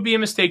think it would be a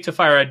mistake to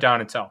fire Ed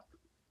Donatel.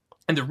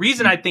 And the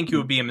reason I think it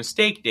would be a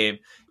mistake, Dave,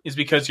 is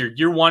because you're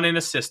year one in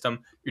a system,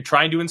 you're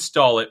trying to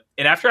install it,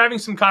 and after having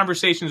some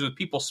conversations with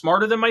people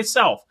smarter than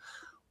myself,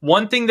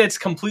 one thing that's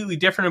completely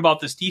different about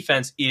this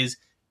defense is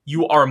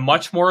you are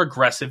much more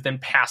aggressive than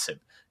passive.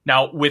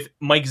 Now, with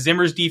Mike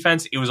Zimmer's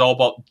defense, it was all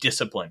about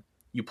discipline.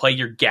 You play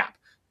your gap.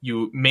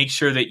 You make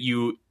sure that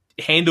you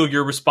handle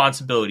your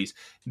responsibilities.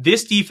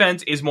 This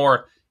defense is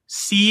more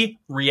see,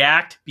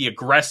 react, be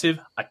aggressive,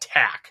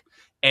 attack.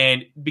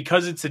 And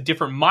because it's a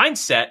different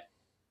mindset,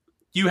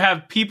 you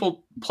have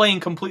people playing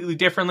completely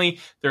differently.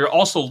 They're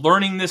also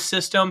learning this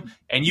system,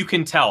 and you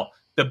can tell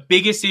the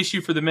biggest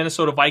issue for the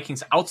Minnesota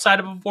Vikings outside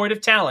of a void of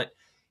talent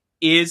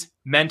is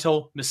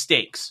mental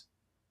mistakes.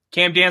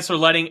 Cam Dantzler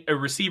letting a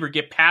receiver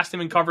get past him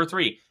in cover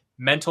 3.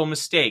 Mental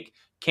mistake.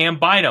 Cam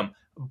Bynum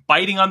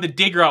biting on the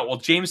dig route while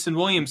Jameson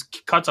Williams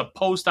cuts a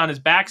post on his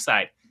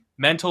backside.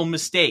 Mental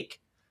mistake.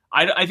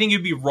 I think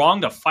it'd be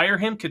wrong to fire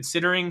him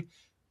considering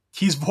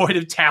he's void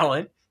of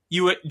talent.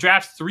 You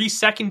draft 3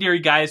 secondary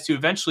guys to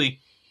eventually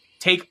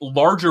take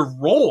larger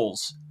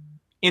roles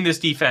in this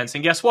defense.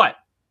 And guess what?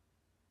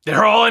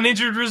 They're all on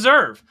injured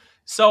reserve.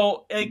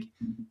 So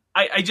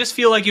I just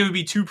feel like it would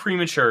be too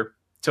premature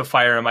to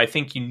fire him. I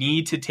think you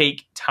need to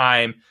take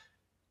time.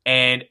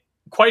 And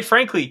quite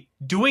frankly,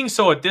 doing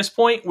so at this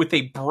point with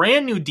a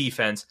brand new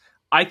defense,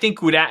 I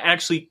think would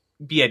actually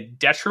be a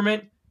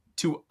detriment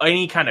to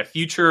any kind of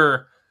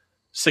future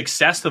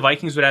success the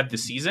Vikings would have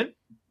this season.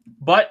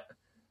 But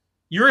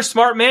you're a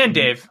smart man,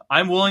 Dave.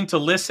 I'm willing to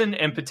listen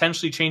and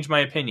potentially change my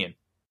opinion.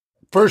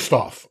 First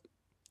off,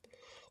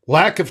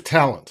 lack of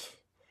talent.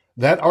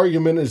 That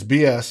argument is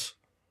BS.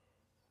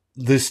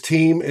 This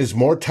team is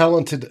more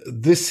talented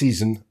this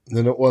season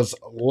than it was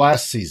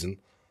last season.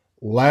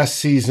 Last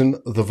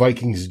season, the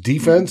Vikings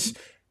defense,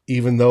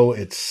 even though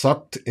it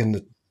sucked in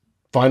the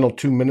final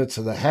 2 minutes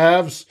of the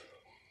halves,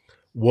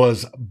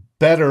 was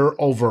better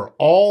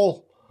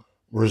overall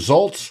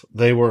results.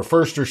 They were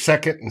first or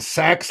second in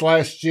sacks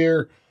last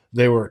year.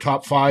 They were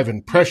top 5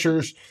 in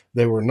pressures.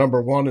 They were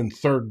number 1 in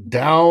third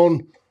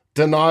down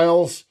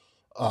denials.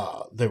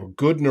 They were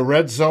good in the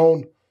red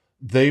zone.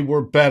 They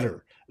were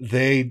better.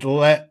 They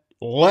let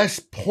less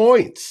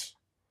points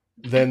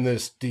than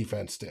this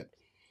defense did.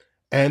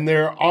 And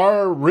there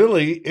are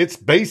really, it's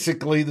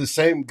basically the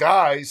same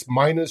guys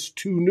minus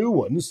 2 new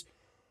ones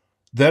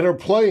that are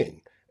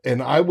playing.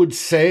 And I would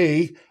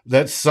say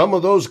that some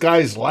of those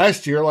guys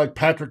last year, like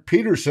Patrick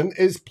Peterson,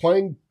 is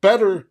playing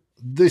better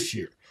this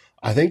year.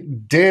 I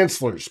think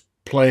Dantzler's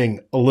playing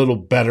a little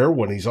better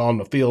when he's on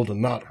the field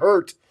and not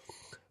hurt.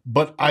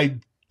 But I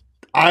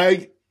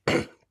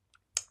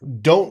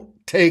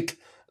don't take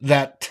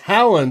that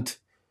talent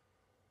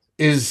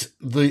is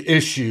the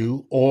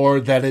issue or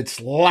that it's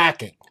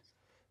lacking.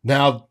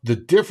 Now, the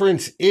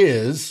difference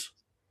is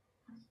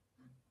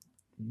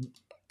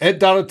Ed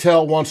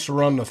Donatell wants to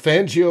run the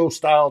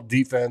Fangio-style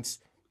defense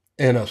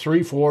in a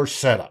 3-4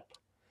 setup.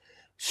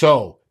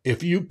 So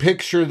if you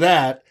picture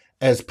that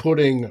as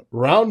putting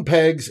round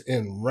pegs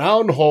in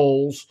round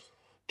holes,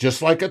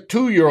 just like a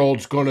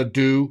 2-year-old's going to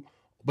do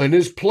in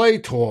his play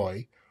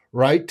toy,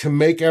 right, to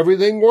make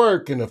everything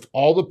work. And if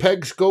all the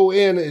pegs go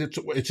in,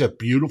 it's a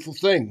beautiful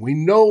thing. We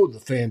know the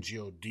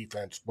Fangio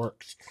defense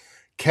works.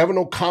 Kevin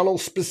O'Connell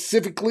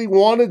specifically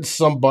wanted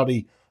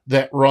somebody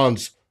that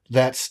runs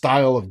that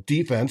style of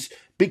defense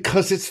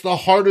because it's the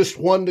hardest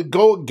one to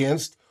go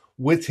against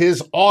with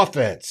his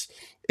offense.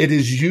 It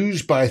is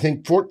used by, I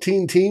think,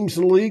 14 teams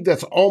in the league.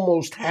 That's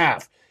almost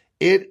half.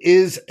 It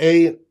is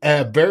a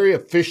very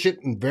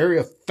efficient and very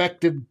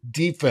effective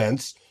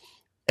defense,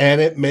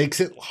 and it makes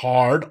it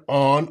hard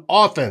on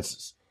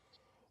offenses.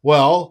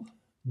 Well,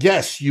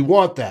 yes, you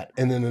want that.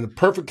 And then in a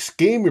perfect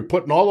scheme, you're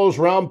putting all those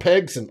round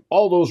pegs and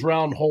all those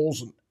round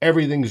holes, and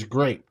everything's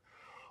great.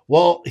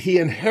 Well, he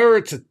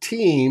inherits a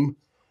team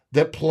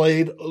that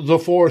played the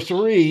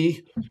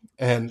 4-3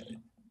 and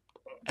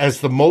as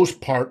the most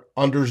part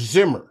under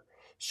Zimmer.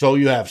 So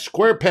you have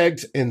square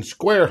pegs and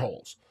square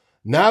holes.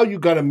 Now you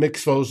got to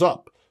mix those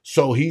up.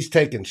 So he's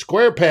taking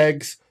square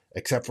pegs,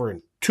 except for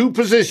in 2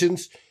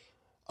 positions,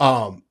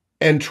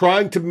 and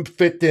trying to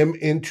fit them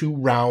into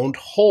round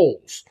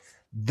holes.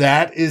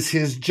 That is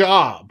his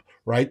job,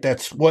 right?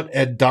 That's what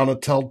Ed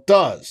Donatell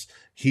does.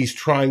 He's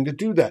trying to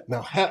do that.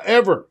 Now,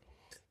 however,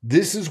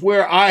 this is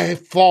where I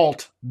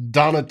fault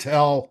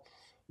Donatell.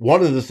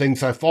 One of the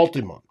things I fault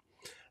him on.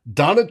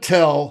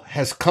 Donatell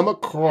has come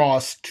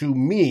across to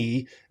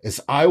me as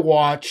I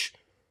watch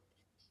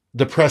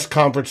the press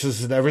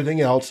conferences and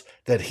everything else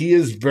that he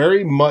is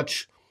very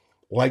much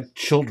like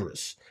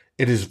Childress.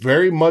 It is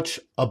very much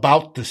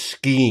about the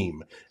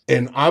scheme.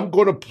 And I'm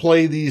going to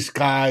play these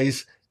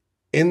guys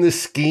in the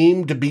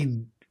scheme to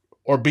be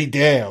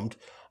damned.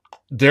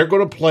 They're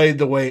going to play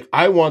the way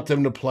I want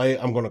them to play.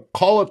 I'm going to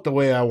call it the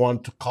way I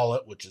want to call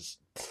it, which is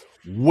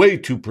way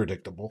too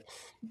predictable.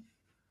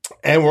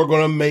 And we're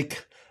going to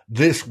make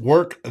this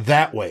work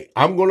that way.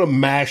 I'm going to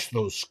mash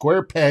those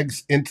square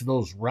pegs into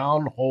those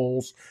round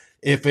holes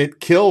if it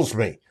kills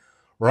me,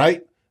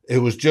 right? It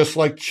was just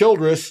like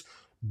Childress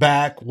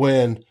back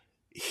when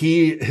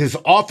his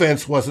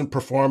offense wasn't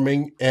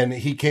performing and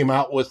he came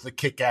out with the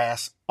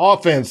kick-ass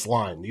offense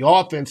line. The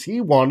offense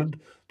he wanted,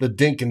 the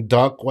dink and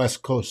dunk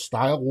West Coast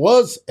style,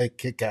 was a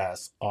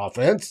kick-ass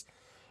offense,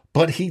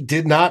 but he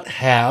did not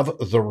have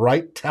the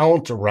right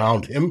talent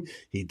around him.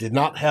 He did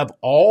not have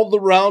all the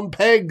round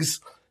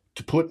pegs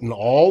to put in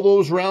all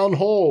those round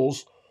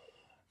holes.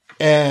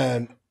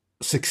 And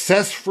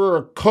success for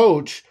a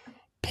coach,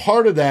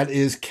 part of that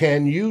is,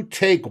 can you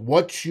take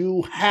what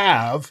you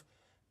have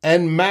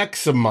and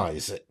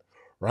maximize it,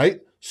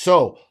 right?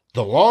 So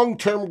the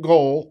long-term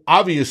goal,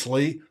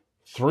 obviously,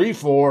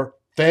 3-4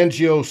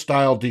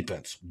 Fangio-style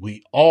defense.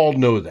 We all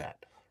know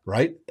that,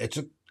 right? It's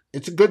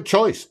a good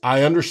choice.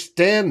 I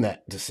understand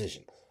that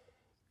decision.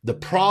 The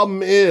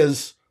problem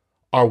is,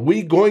 are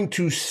we going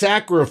to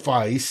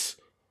sacrifice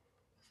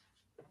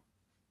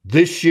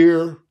this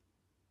year,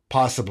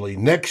 possibly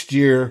next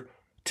year,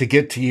 to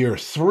get to year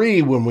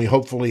 3 when we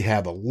hopefully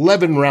have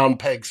 11 round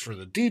pegs for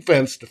the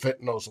defense to fit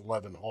in those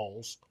 11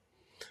 holes,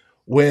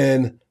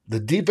 when the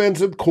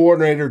defensive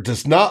coordinator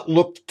does not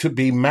look to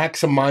be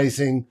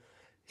maximizing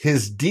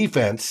his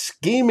defense,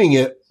 scheming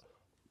it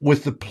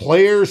with the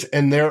players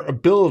and their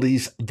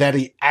abilities that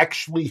he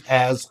actually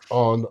has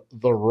on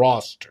the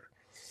roster.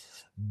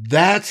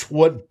 That's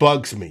what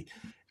bugs me.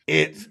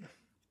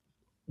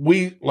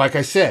 Like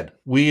I said,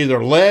 we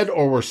either led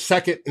or were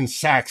second in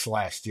sacks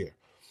last year.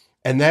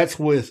 And that's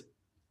with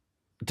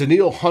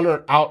Danielle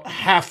Hunter out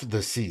half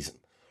the season,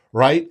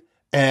 right?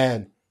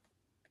 And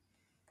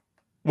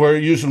we're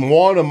using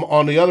Wanham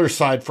on the other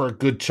side for a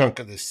good chunk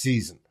of this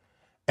season.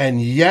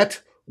 And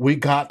yet we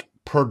got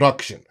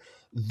production.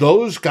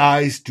 Those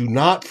guys do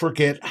not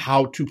forget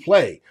how to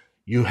play.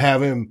 You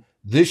have him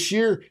this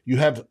year. You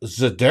have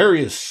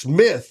Zadarius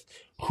Smith,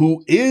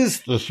 who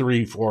is the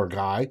 3-4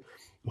 guy,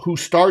 who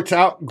starts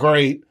out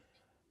great.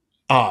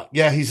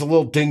 He's a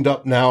little dinged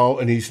up now,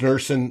 and he's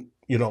nursing,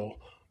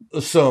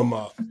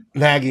 some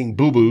nagging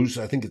boo-boos.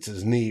 I think it's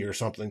his knee or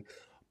something.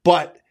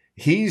 But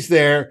he's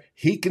there.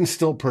 He can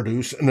still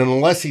produce. And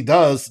unless he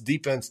does, the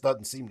defense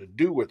doesn't seem to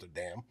do worth a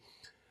damn.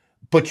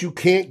 But you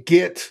can't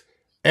get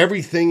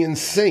everything in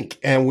sync.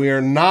 And we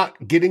are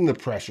not getting the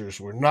pressures.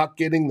 We're not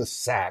getting the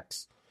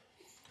sacks.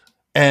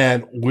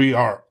 And we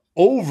are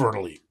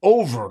overly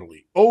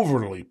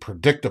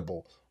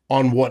predictable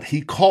on what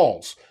he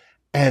calls.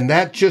 And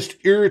that just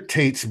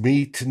irritates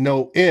me to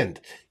no end.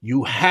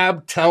 You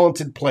have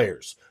talented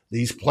players.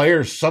 These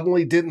players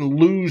suddenly didn't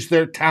lose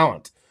their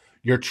talent.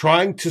 You're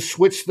trying to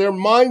switch their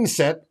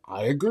mindset.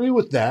 I agree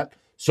with that,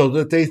 so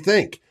that they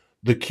think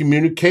the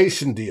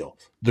communication deal,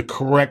 the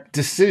correct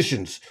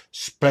decisions,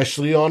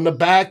 especially on the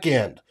back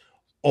end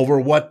over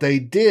what they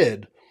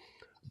did.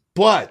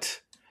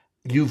 But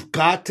you've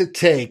got to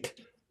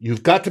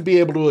be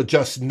able to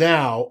adjust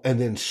now and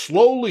then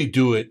slowly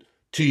do it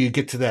till you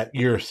get to that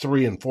year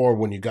 3 and 4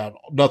 when you got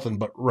nothing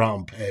but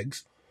round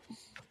pegs.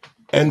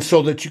 And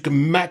so that you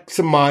can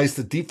maximize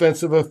the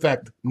defensive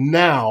effect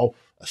now,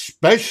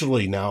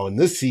 especially now in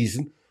this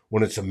season,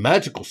 when it's a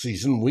magical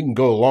season, we can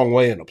go a long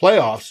way in the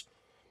playoffs.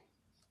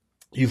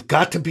 You've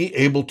got to be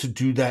able to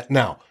do that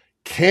now.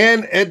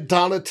 Can Ed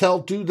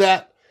Donatell do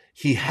that?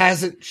 He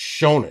hasn't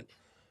shown it.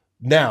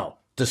 Now,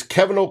 does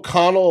Kevin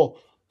O'Connell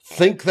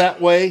think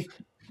that way?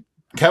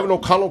 Kevin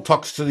O'Connell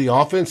talks to the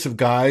offensive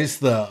guys,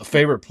 the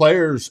favorite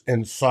players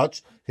and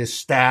such, his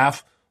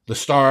staff, the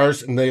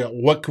stars, and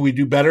what can we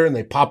do better? And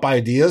they pop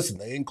ideas and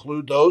they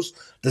include those.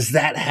 Does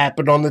that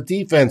happen on the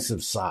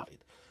defensive side?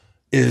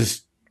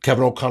 Is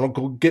Kevin O'Connell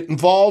going to get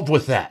involved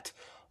with that?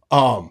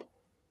 I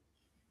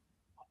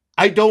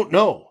don't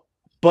know.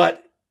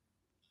 But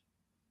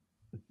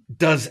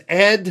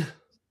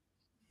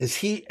is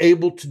he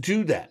able to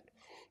do that?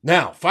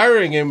 Now,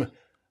 firing him,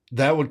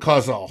 that would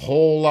cause a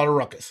whole lot of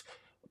ruckus.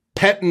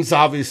 Pettin's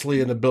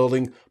obviously in the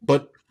building,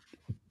 but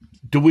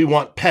do we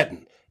want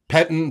Pettin?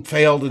 Pettin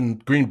failed in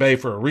Green Bay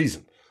for a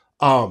reason.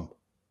 Pettin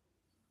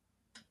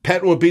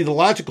would be the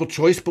logical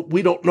choice, but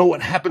we don't know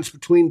what happens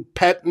between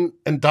Pettin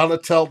and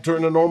Donatell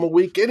during a normal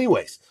week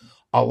anyways.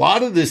 A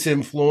lot of this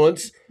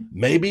influence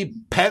may be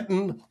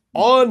Pettin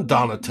on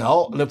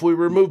Donatell, and if we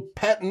remove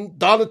Pettin,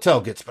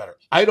 Donatell gets better.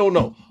 I don't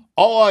know.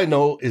 All I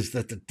know is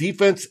that the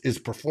defense is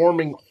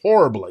performing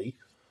horribly.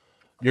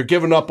 You're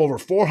giving up over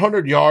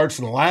 400 yards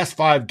in the last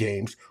 5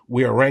 games.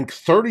 We are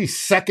ranked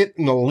 32nd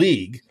in the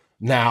league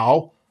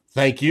now.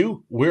 Thank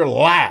you. We're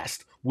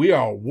last. We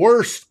are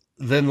worse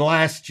than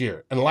last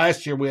year. And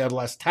last year we had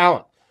less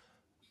talent.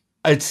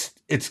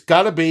 It's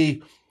got to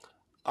be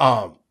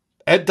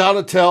Ed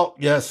Donatell.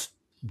 Yes,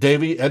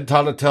 Davey, Ed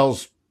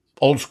Donatell's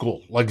old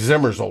school, like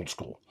Zimmer's old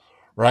school,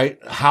 right?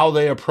 How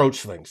they approach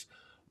things.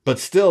 But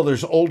still,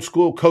 there's old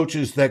school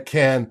coaches that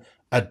can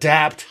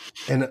adapt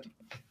and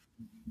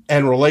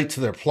relate to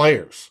their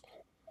players.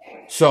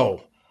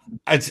 So,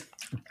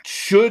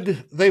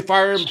 should they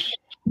fire him?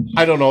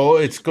 I don't know.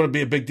 It's going to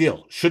be a big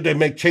deal. Should they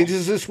make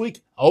changes this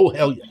week? Oh,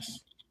 hell yes.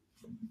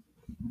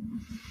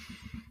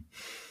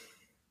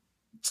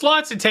 It's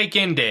lots to take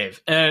in,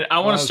 Dave. And I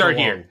want to start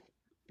here.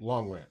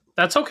 Long rant.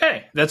 That's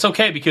okay. That's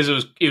okay because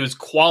it was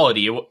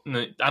quality.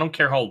 I don't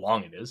care how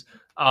long it is.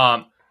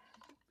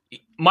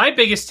 My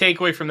biggest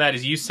takeaway from that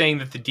is you saying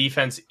that the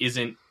defense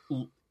isn't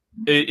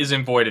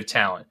void of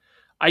talent.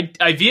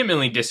 I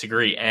vehemently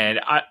disagree, and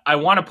I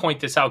want to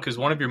point this out because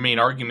one of your main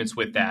arguments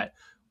with that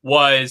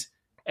was,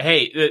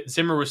 hey,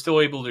 Zimmer was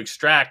still able to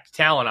extract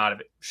talent out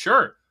of it.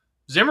 Sure,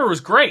 Zimmer was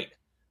great.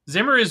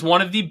 Zimmer is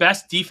one of the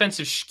best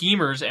defensive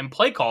schemers and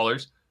play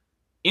callers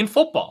in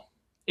football.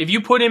 If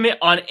you put him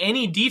on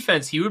any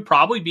defense, he would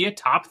probably be a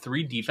top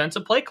 3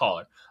 defensive play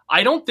caller.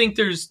 I don't think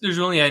there's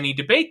really any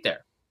debate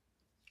there.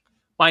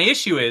 My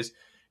issue is,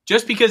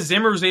 just because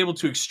Zimmer was able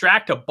to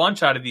extract a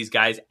bunch out of these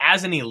guys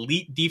as an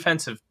elite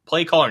defensive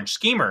play caller and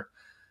schemer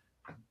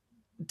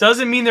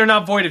doesn't mean they're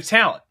not void of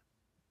talent.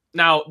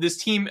 Now,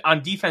 this team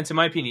on defense, in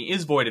my opinion,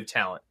 is void of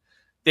talent.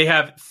 They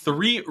have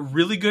 3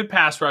 really good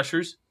pass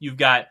rushers. You've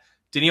got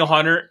Danielle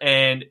Hunter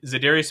and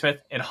Zadarius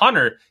Smith, and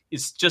Hunter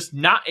is just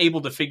not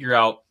able to figure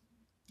out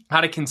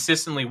how to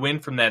consistently win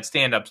from that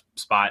stand-up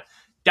spot.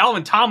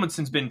 Dalvin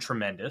Tomlinson's been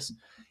tremendous.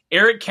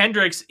 Eric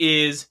Kendricks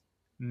is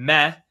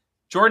meh.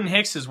 Jordan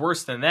Hicks is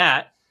worse than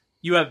that.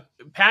 You have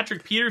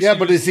Patrick Peterson. Yeah,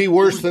 but is he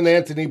worse than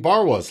Anthony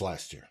Barr was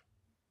last year?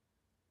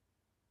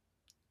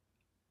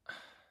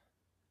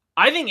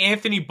 I think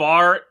Anthony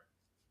Barr,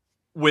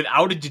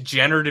 without a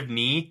degenerative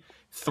knee,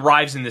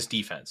 thrives in this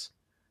defense.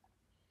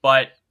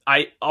 But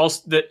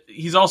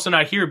he's also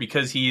not here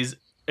because his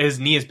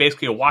knee is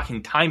basically a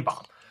walking time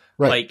bomb.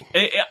 Right.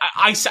 Like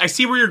I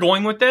see where you're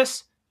going with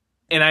this,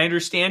 and I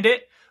understand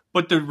it.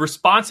 But the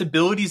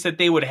responsibilities that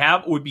they would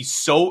have would be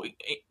so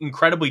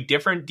incredibly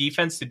different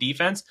defense to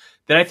defense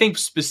that I think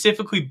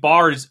specifically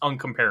Barr is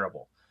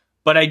uncomparable.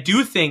 But I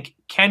do think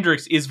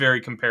Kendricks is very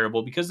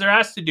comparable because they're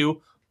asked to do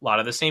a lot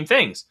of the same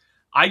things.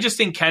 I just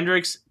think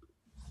Kendricks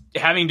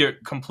having to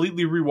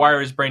completely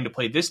rewire his brain to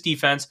play this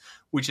defense,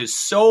 which is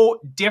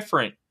so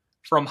different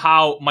from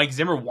how Mike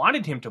Zimmer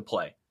wanted him to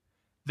play,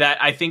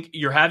 that I think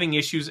you're having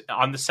issues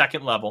on the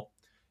second level.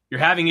 You're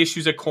having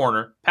issues at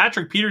corner.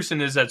 Patrick Peterson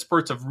is at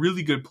spurts of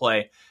really good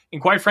play.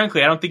 And quite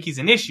frankly, I don't think he's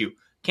an issue.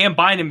 Cam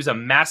Bynum is a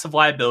massive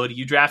liability.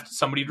 You drafted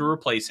somebody to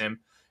replace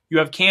him. You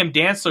have Cam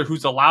Dantzler,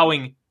 who's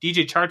allowing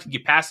DJ Chark to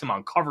get past him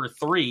on cover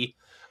 3.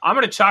 I'm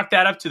going to chalk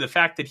that up to the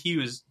fact that he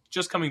was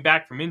just coming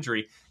back from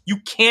injury. You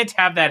can't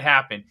have that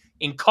happen.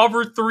 In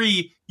cover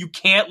 3, you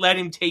can't let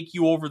him take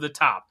you over the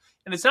top.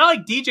 And it's not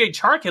like DJ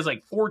Chark has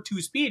like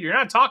 4.2 speed. You're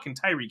not talking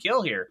Tyreek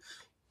Hill here.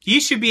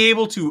 He should be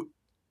able to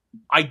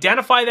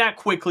identify that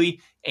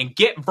quickly and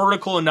get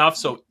vertical enough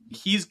so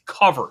he's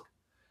covered.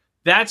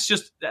 That's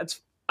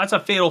a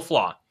fatal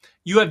flaw.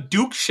 You have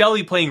Duke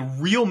Shelley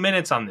playing real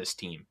minutes on this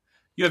team.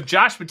 You have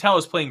Josh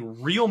Metellus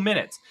playing real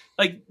minutes.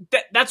 Like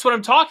that's what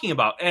I'm talking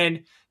about.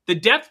 And the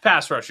depth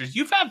pass rushers,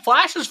 you've had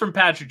flashes from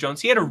Patrick Jones.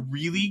 He had a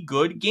really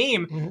good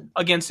game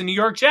against the New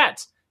York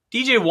Jets.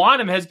 DJ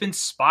Wonnum has been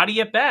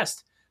spotty at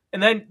best.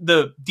 And then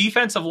the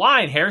defensive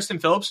line, Harrison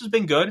Phillips has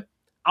been good.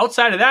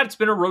 Outside of that, it's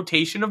been a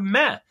rotation of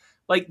meh.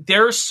 Like,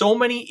 there are so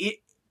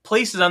many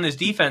places on this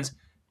defense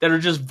that are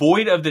just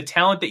void of the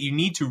talent that you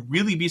need to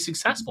really be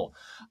successful.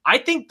 I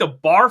think the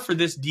bar for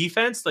this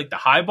defense, like the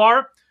high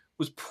bar,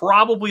 was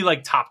probably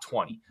like top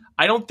 20.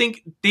 I don't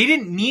think they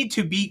didn't need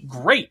to be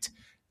great.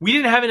 We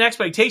didn't have an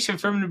expectation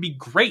for them to be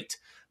great.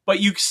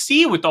 But you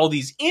see with all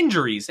these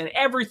injuries and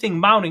everything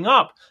mounting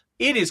up,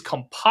 it is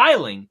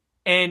compiling.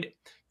 And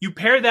you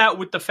pair that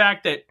with the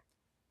fact that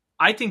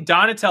I think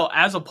Donatell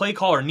as a play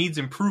caller needs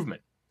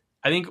improvement.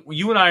 I think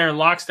you and I are in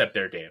lockstep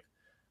there, Dave.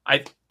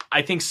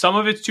 I think some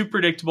of it's too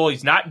predictable.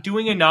 He's not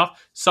doing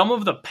enough. Some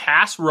of the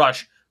pass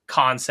rush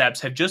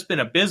concepts have just been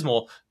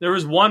abysmal. There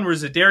was one where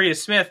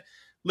Zadarius Smith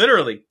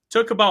literally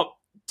took about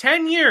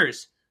 10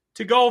 years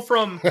to go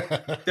from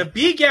the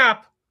B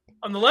gap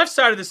on the left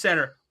side of the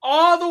center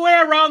all the way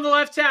around the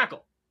left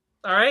tackle.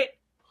 All right?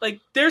 Like,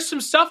 there's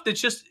some stuff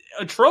that's just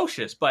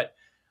atrocious, but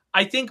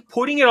I think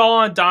putting it all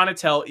on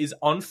Donatell is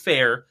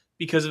unfair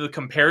because of the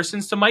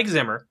comparisons to Mike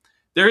Zimmer.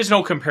 There is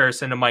no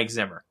comparison to Mike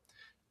Zimmer.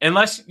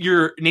 Unless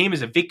your name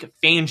is a Vic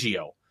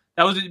Fangio.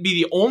 That would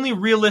be the only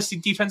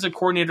realistic defensive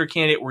coordinator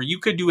candidate where you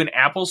could do an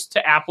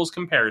apples-to-apples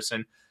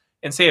comparison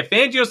and say if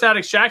Fangio's not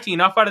extracting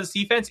enough out of this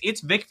defense,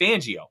 it's Vic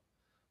Fangio.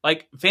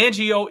 Like,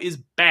 Fangio is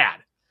bad.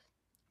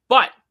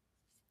 But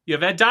you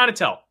have Ed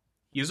Donatell.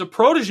 He was a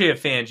protege of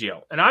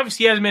Fangio. And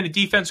obviously he hasn't been a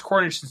defense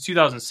coordinator since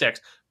 2006.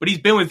 But he's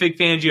been with Vic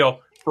Fangio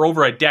for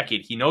over a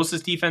decade. He knows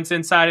his defense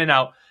inside and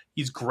out.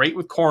 He's great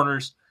with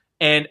corners.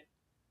 And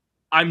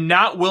I'm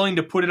not willing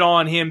to put it all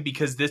on him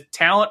because the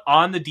talent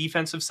on the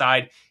defensive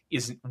side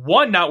is,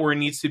 one, not where it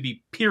needs to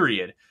be,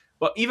 period.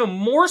 But even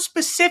more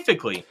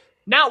specifically,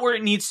 not where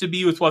it needs to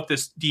be with what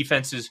this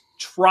defense is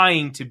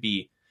trying to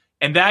be.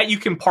 And that you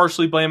can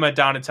partially blame on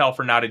Donatell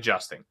for not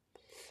adjusting.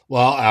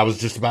 Well, I was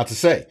just about to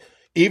say,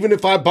 even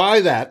if I buy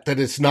that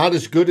it's not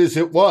as good as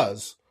it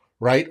was,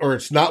 right? Or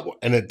it's not,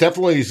 and it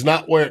definitely is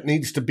not where it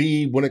needs to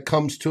be when it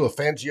comes to a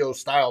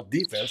Fangio-style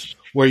defense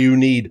where you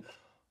need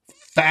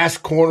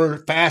fast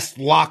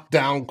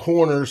lockdown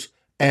corners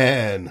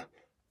and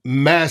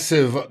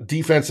massive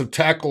defensive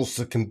tackles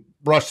that can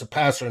rush the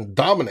passer and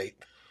dominate.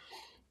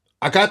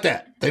 I got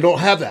that. They don't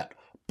have that.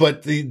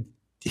 But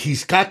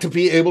he's got to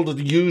be able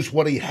to use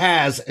what he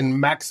has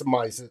and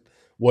maximize it,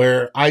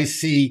 where I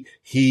see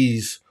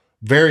he's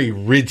very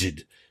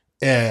rigid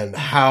in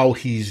how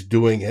he's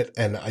doing it.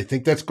 And I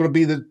think that's going to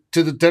be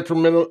to the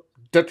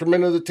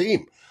detriment of the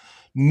team.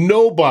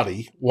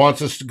 Nobody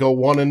wants us to go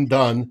one and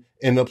done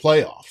in the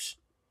playoffs.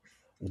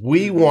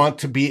 We want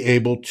to be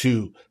able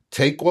to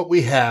take what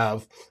we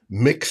have,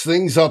 mix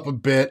things up a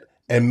bit,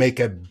 and make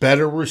a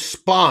better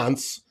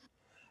response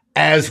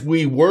as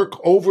we work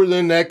over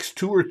the next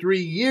 2 or 3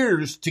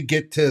 years to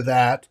get to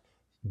that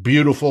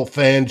beautiful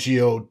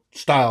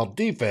Fangio-style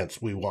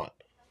defense we want.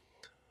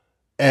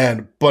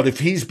 But if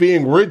he's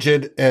being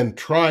rigid and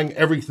trying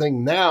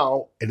everything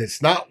now, and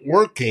it's not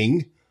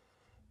working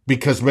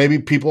because maybe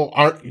people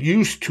aren't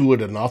used to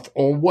it enough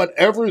or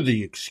whatever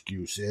the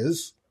excuse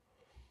is,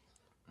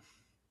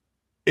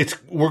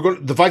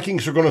 the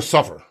Vikings are going to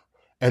suffer,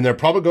 and they're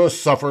probably going to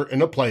suffer in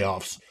the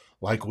playoffs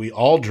like we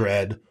all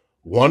dread,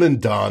 one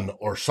and done,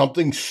 or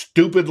something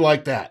stupid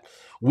like that.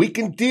 We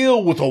can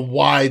deal with a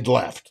wide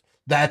left.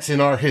 That's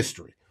in our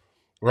history,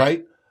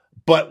 right?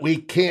 But we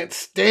can't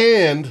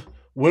stand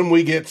when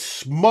we get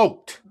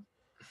smoked.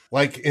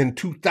 Like in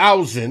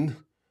 2000,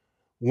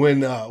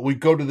 when we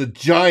go to the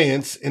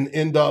Giants and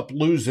end up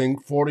losing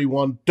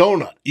 41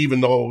 donut,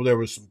 even though there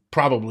was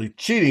probably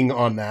cheating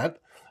on that.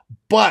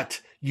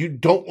 But you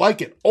don't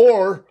like it.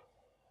 Or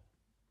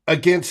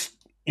against,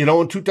 in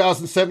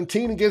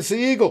 2017 against the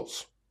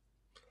Eagles.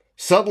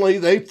 Suddenly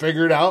they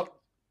figured out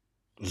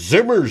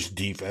Zimmer's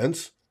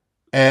defense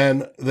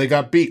and they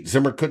got beat.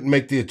 Zimmer couldn't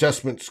make the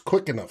adjustments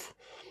quick enough.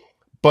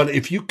 But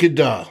if you could,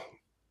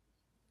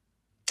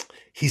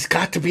 he's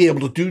got to be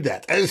able to do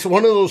that. And it's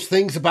one of those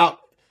things about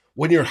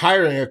when you're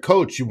hiring a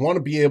coach, you want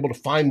to be able to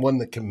find one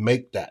that can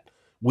make that.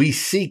 We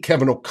see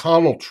Kevin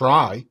O'Connell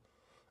try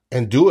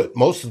and do it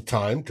most of the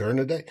time during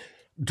the day,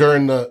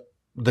 during the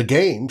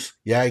games.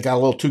 Yeah, he got a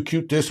little too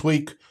cute this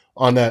week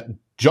on that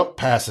jump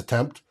pass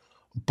attempt,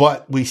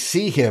 but we've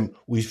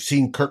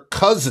seen Kirk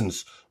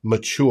Cousins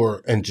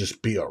mature and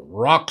just be a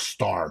rock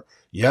star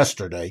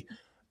yesterday.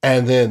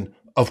 And then,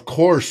 of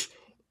course,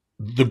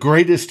 the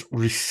greatest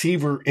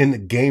receiver in the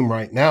game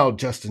right now,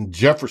 Justin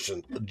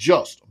Jefferson,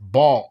 just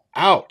ball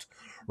out,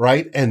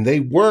 right? And they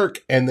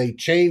work and they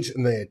change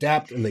and they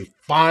adapt and they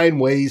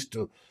find ways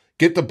to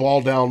get the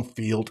ball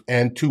downfield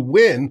and to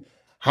win.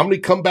 How many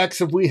comebacks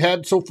have we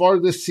had so far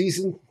this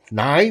season?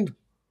 9?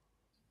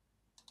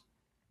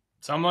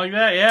 Something like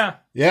that, yeah.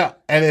 Yeah,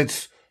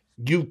 and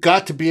you've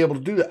got to be able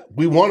to do that.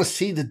 We want to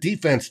see the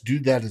defense do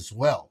that as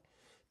well,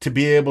 to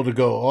be able to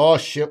go, oh,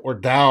 shit, we're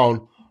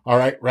down. All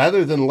right,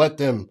 rather than let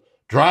them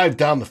drive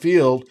down the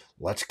field,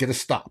 let's get a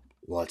stop.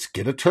 Let's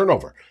get a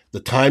turnover.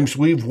 The times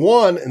we've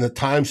won and the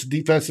times the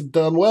defense have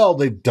done well,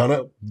 they've done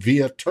it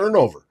via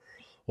turnover.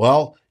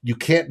 Well, you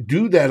can't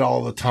do that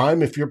all the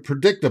time if you're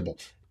predictable.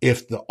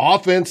 If the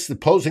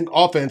opposing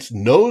offense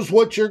knows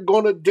what you're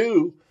going to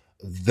do,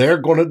 they're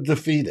going to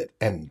defeat it.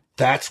 And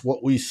that's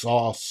what we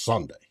saw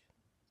Sunday.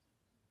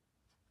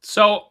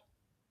 So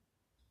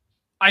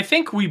I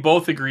think we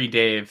both agree,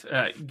 Dave,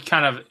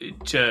 kind of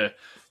to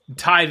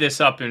tie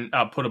this up and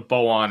put a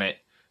bow on it,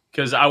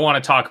 because I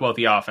want to talk about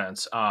the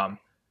offense.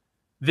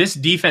 This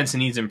defense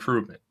needs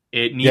improvement.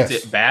 It needs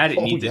it bad.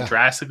 It needs it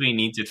drastically. It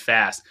needs it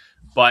fast.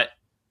 But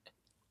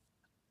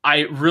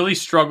I really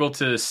struggle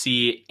to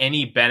see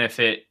any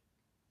benefit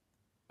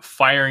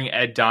firing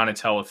Ed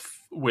Donatel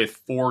with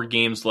 4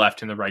 games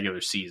left in the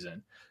regular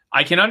season.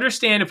 I can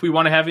understand if we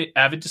want to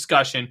have a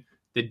discussion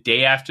the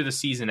day after the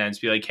season ends,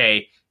 be like,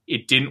 hey,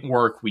 it didn't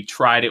work. We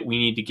tried it. We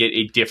need to get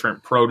a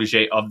different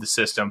protege of the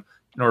system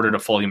in order to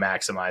fully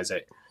maximize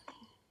it.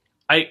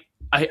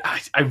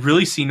 I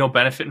really see no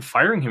benefit in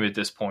firing him at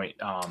this point.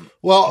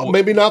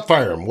 Maybe not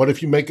fire him. What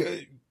if you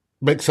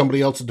make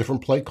somebody else a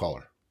different play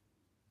caller?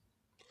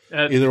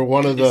 Either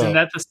one of the. Isn't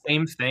that the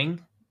same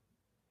thing?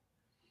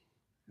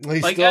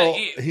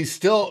 He's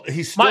still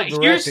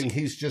directing.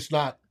 He's just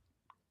not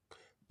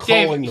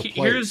calling the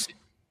plays.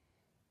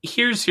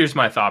 Here's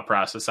my thought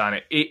process on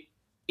it.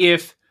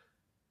 If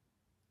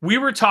we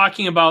were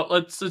talking about,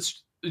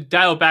 let's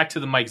dial back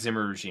to the Mike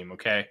Zimmer regime,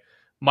 okay?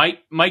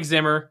 Mike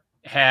Zimmer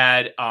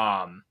had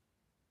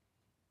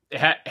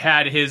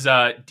his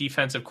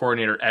defensive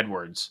coordinator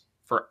Edwards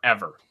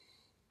forever,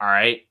 all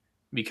right?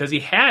 Because he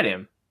had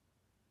him.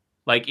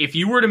 Like, if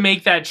you were to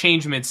make that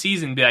change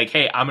mid-season, be like,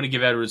 hey, I'm going to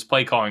give Edwards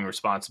play calling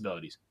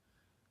responsibilities.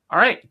 All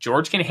right,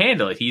 George can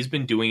handle it. He's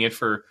been doing it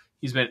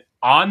he's been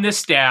on this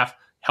staff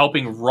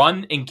helping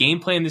run and game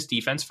plan this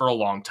defense for a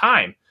long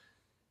time.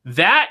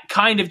 That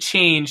kind of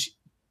change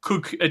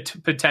could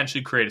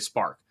potentially create a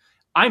spark.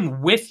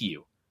 I'm with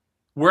you.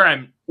 Where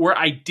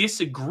I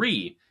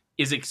disagree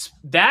is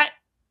that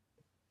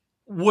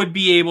would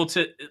be able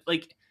to,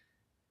 like,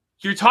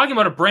 you're talking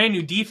about a brand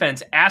new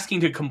defense asking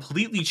to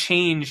completely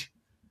change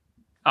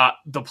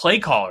the play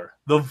caller,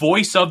 the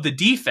voice of the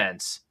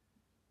defense,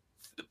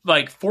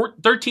 like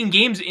 13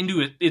 games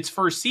into its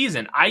first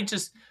season.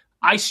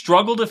 I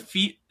struggle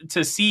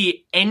to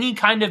see any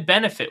kind of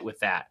benefit with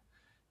that.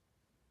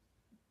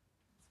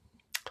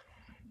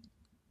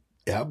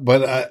 Yeah,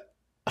 but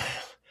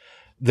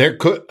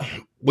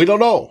we don't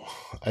know.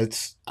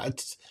 It's up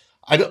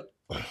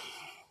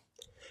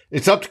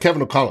to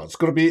Kevin O'Connell.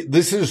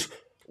 This is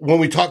when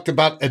we talked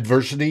about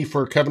adversity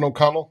for Kevin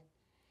O'Connell,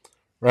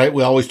 right?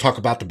 We always talk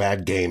about the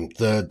bad game,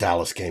 the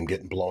Dallas game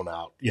getting blown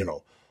out,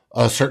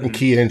 certain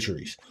key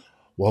injuries.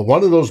 Well,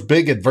 one of those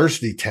big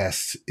adversity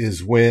tests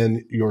is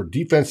when your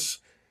defense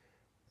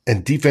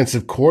and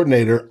defensive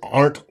coordinator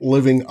aren't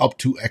living up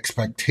to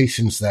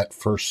expectations that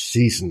first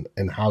season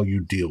and how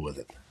you deal with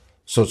it.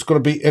 So it's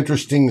going to be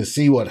interesting to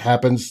see what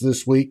happens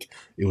this week.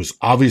 It was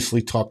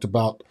obviously talked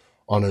about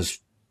on his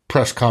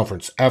press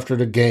conference after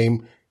the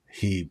game.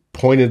 He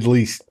pointed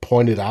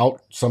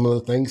out some of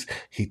the things.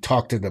 He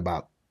talked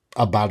about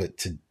it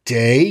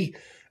today,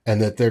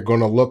 and that they're going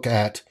to look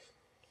at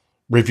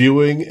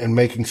reviewing and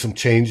making some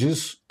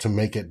changes to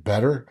make it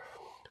better.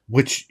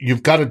 which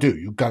you've got to do.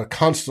 You've got to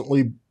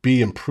constantly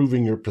be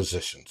improving your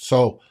position.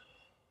 So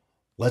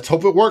let's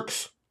hope it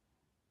works.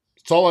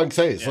 That's all I can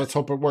say is let's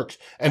hope it works.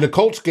 And the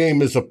Colts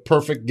game is a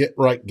perfect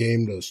get-right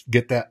game to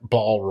get that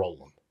ball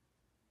rolling.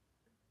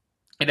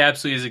 It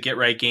absolutely is a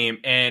get-right game.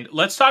 And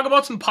let's talk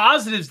about some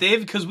positives, Dave,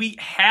 because we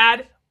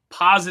had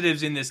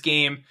positives in this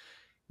game.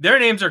 Their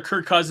names are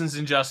Kirk Cousins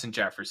and Justin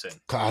Jefferson.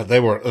 God, they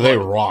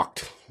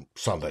rocked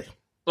Sunday.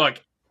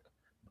 Look,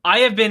 I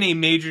have been a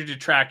major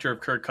detractor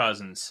of Kirk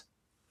Cousins,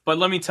 but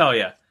let me tell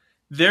you,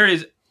 there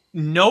is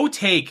no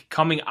take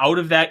coming out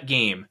of that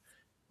game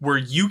where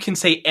you can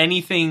say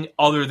anything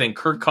other than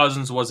Kirk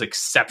Cousins was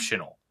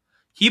exceptional.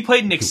 He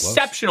played an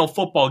exceptional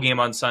football game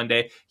on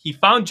Sunday. He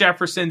found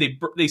Jefferson.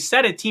 They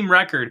set a team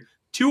record,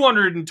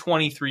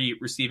 223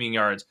 receiving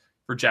yards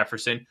for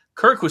Jefferson.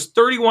 Kirk was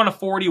 31 of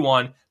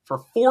 41 for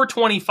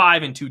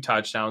 425 and 2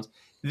 touchdowns.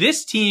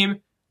 This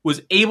team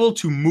was able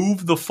to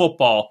move the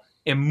football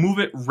and move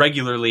it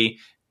regularly.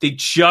 They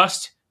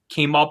just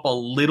came up a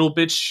little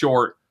bit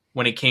short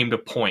when it came to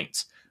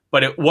points.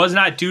 But it was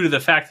not due to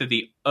the fact that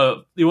it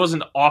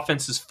wasn't the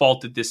offense's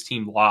fault that this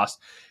team lost.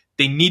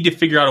 They need to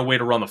figure out a way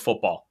to run the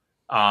football.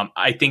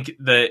 I think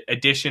the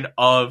addition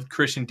of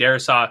Christian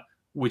Darrisaw,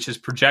 which is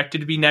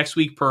projected to be next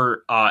week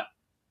per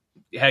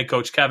head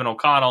coach Kevin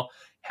O'Connell,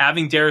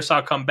 having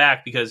Darrisaw come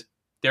back because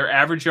their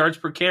average yards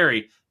per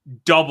carry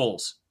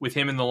doubles with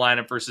him in the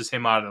lineup versus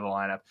him out of the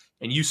lineup.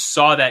 And you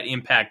saw that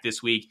impact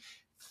this week.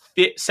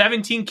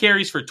 17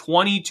 carries for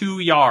 22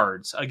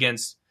 yards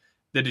against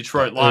the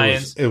Detroit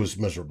Lions. It was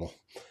miserable.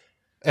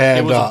 And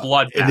it was a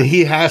bloodbath. And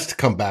he has to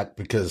come back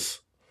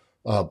because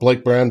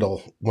Blake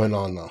Brandel went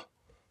on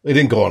he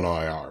didn't go on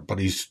IR, but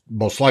he's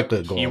most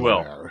likely to go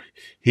on IR.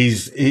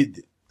 He's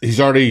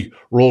already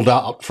ruled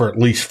out for at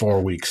least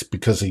 4 weeks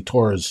because he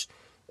tore his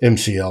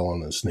MCL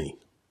on his knee.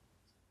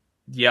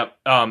 Yep.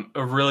 A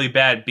really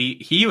bad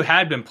beat. He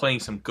had been playing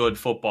some good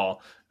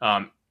football.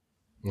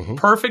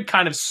 Perfect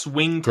kind of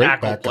swing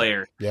tackle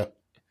player. Yeah.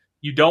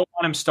 You don't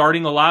want him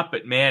starting a lot,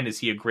 but man, is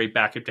he a great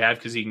backup to have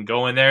because he can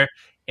go in there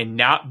and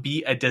not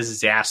be a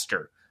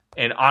disaster.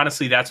 And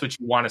honestly, that's what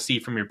you want to see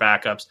from your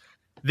backups.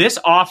 This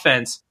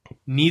offense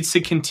needs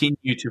to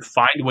continue to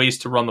find ways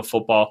to run the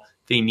football.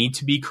 They need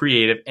to be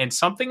creative. And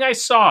something I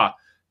saw,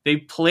 they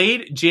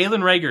played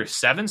Jalen Reagor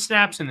 7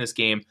 snaps in this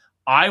game.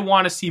 I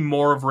want to see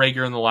more of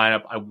Reagor in the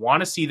lineup. I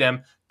want to see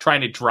them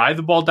trying to drive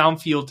the ball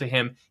downfield to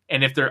him.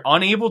 And if they're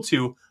unable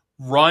to,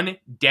 run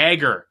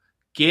dagger.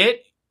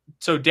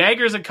 So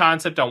dagger is a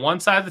concept. On one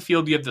side of the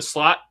field, you have the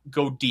slot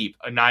go deep,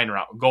 a 9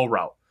 route, go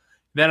route.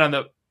 Then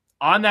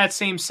on that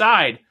same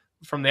side,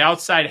 from the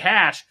outside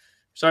hash,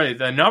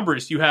 the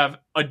numbers, you have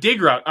a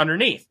dig route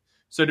underneath.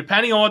 So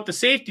depending on what the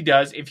safety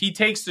does, if he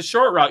takes the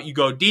short route, you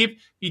go deep. If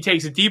he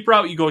takes a deep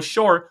route, you go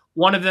short.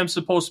 One of them's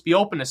supposed to be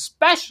open,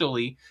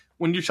 especially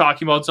when you're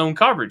talking about zone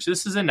coverage.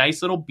 This is a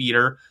nice little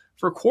beater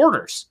for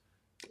quarters.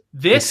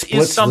 This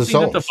is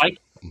something that the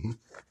Vikings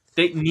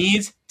that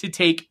needs to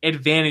take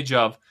advantage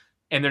of,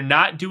 and they're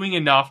not doing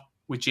enough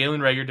with Jalen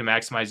Reagor to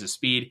maximize his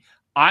speed.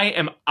 I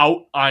am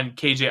out on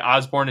KJ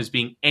Osborne as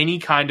being any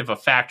kind of a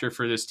factor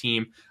for this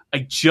team. I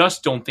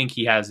just don't think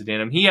he has it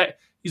in him.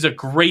 He's a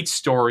great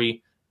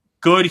story,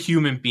 good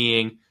human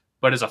being,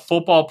 but as a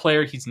football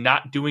player, he's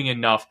not doing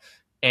enough,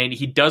 and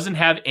he doesn't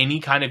have any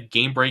kind of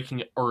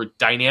game-breaking or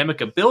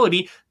dynamic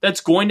ability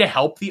that's going to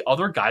help the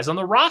other guys on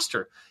the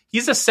roster.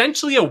 He's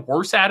essentially a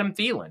worse Adam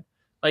Thielen.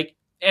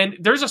 And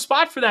there's a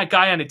spot for that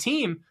guy on a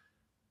team,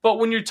 but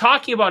when you're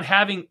talking about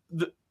having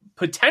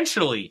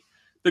potentially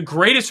the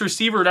greatest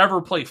receiver to ever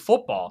play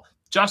football,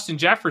 Justin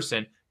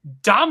Jefferson,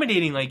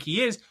 dominating like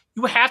he is,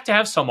 you have to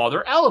have some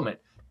other element.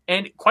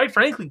 And quite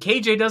frankly,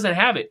 KJ doesn't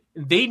have it.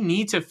 They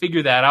need to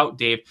figure that out,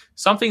 Dave.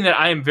 Something that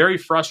I am very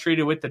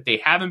frustrated with, that they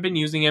haven't been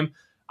using him.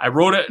 I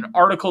wrote an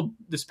article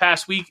this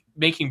past week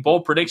making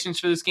bold predictions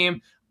for this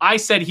game. I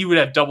said he would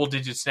have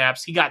double-digit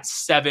snaps. He got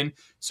 7.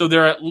 So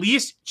they're at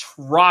least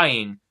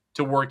trying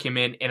to work him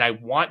in, and I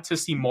want to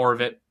see more of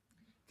it.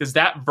 Because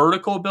that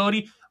vertical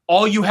ability,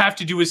 all you have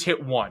to do is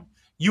hit one.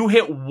 You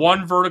hit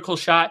one vertical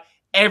shot,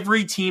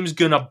 every team's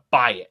going to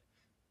buy it.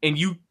 And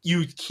you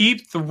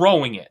keep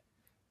throwing it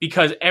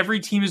because every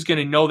team is going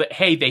to know that,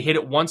 hey, they hit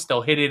it once,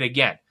 they'll hit it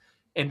again.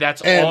 And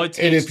that's all it takes.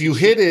 And if you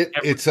hit it,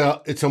 it's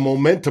a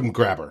momentum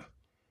grabber.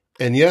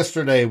 And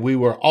yesterday we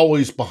were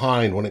always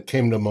behind when it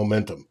came to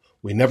momentum.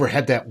 We never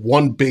had that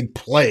one big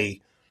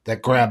play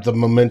that grabbed the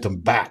momentum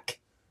back,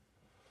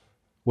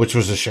 which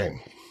was a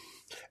shame.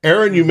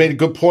 Aaron, you made a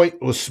good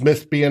point with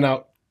Smith being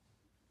out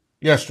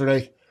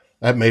yesterday.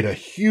 That made a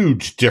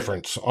huge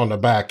difference on the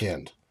back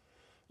end,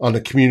 on the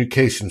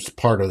communications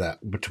part of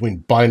that between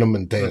Bynum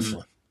and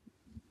Dantzler.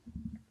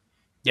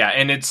 Yeah,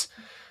 and it's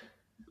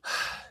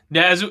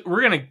as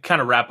we're going to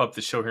kind of wrap up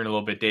the show here in a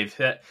little bit, Dave.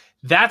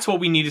 That's what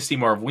we need to see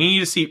more of. We need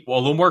to see a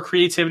little more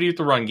creativity with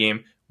the run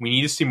game. We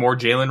need to see more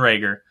Jalen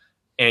Reagor,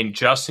 and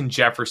Justin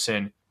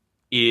Jefferson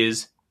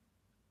is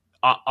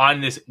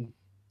on this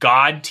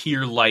God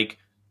tier like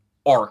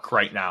arc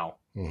right now.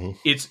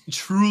 It's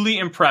truly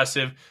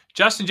impressive.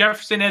 Justin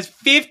Jefferson has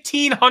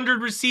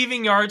 1,500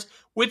 receiving yards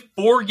with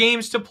 4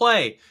 games to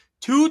play.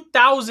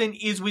 2,000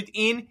 is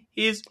within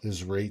his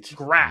reach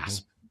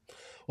grasp.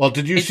 Well,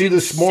 did you It's see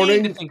this insane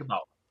morning? to think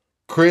about.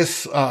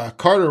 Chris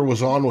Carter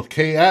was on with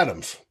Kay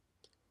Adams.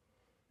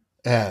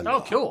 And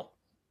Oh, cool.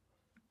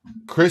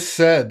 Chris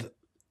said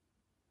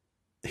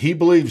he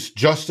believes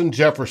Justin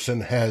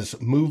Jefferson has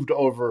moved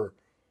over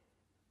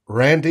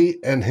Randy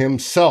and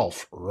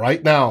himself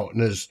right now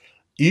and is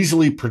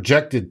easily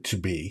projected to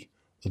be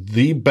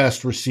the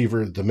best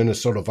receiver the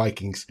Minnesota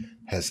Vikings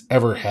has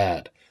ever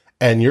had.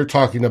 And you're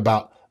talking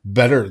about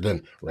better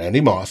than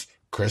Randy Moss,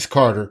 Chris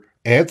Carter,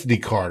 Anthony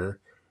Carter.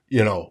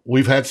 You know,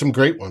 we've had some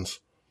great ones.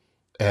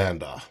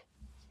 And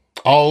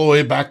all the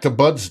way back to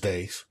Bud's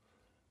days.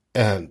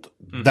 And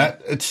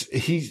that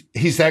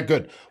he's that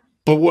good.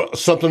 But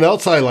something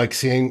else I like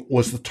seeing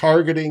was the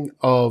targeting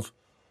of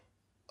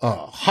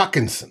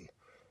Hawkinson.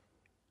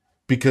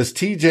 Because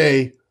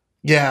TJ,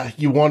 yeah,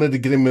 you wanted to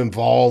get him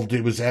involved.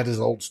 He was at his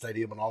old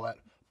stadium and all that.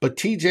 But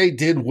TJ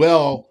did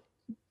well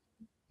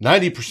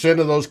 90%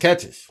 of those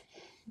catches,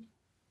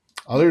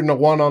 other than the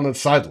one on the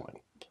sideline.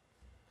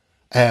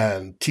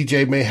 And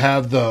TJ may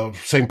have the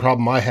same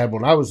problem I had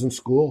when I was in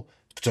school,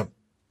 to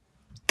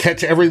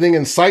catch everything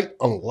in sight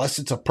unless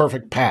it's a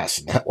perfect pass.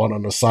 And that one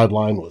on the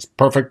sideline was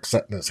perfect,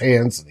 set in his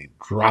hands, and he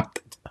dropped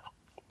it.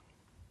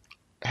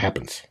 It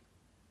happens.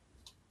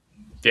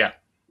 Yeah.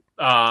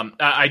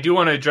 I do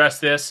want to address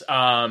this.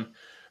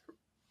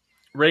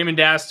 Raymond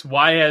asked,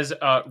 why has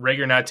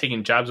Reagor not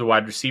taken jobs of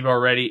wide receiver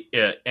already?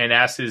 And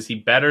asked, is he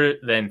better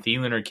than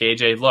Thielen or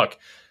KJ? Look,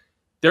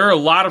 there are a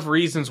lot of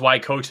reasons why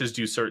coaches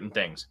do certain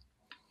things.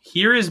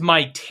 Here is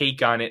my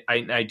take on it.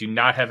 I do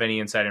not have any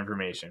inside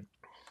information.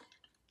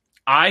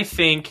 I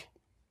think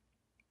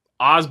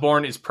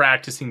Osborne is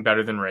practicing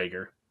better than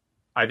Reagor.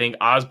 I think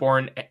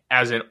Osborne,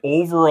 as an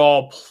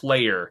overall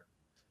player,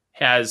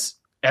 has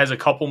a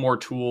couple more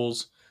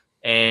tools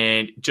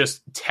and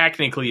just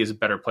technically is a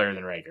better player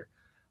than Reagor.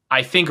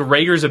 I think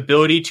Rager's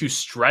ability to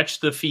stretch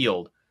the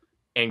field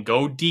and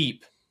go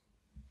deep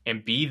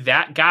and be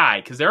that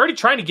guy, because they're already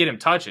trying to get him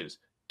touches,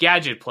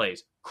 gadget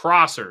plays,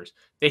 crossers.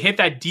 They hit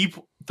that deep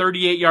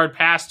 38-yard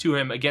pass to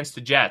him against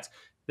the Jets.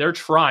 They're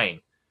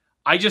trying.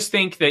 I just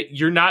think that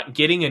you're not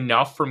getting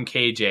enough from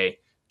KJ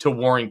to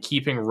warrant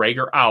keeping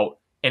Reagor out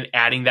and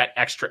adding that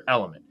extra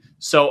element.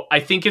 So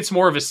I think it's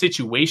more of a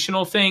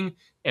situational thing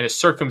and a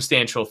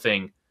circumstantial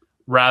thing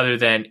rather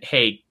than,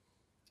 hey,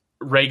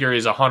 Reagor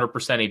is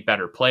 100% a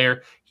better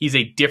player. He's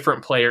a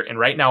different player, and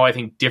right now I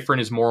think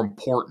different is more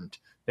important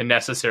than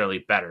necessarily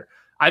better.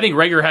 I think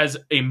Reagor has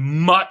a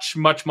much,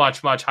 much,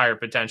 much, much higher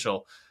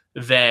potential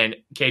than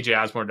KJ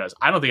Osborne does.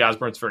 I don't think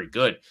Osborne's very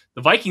good.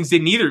 The Vikings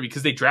didn't either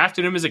because they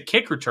drafted him as a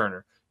kick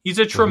returner. He's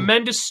a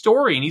tremendous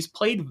story, and he's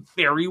played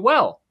very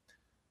well.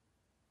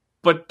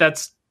 But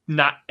that's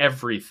not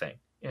everything,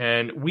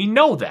 and we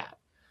know that.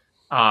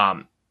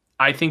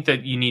 I think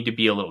that you need to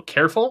be a little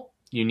careful.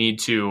 You need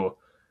to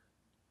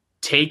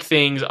take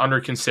things under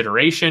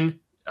consideration.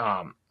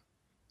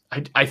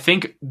 I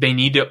think they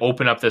need to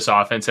open up this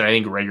offense, and I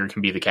think Reagor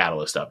can be the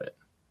catalyst of it.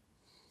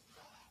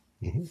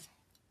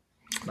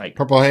 Like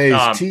Purple Haze,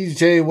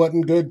 TJ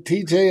wasn't good.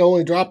 TJ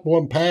only dropped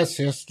one pass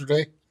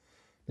yesterday.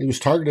 He was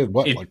targeted,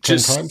 like 10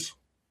 times?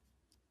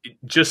 It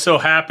just so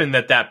happened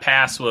that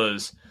pass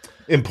was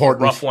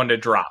important, rough one to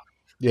drop.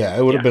 Yeah,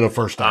 it would have been a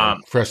first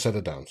down, fresh set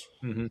of downs.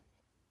 Mm-hmm.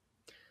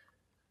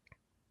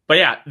 But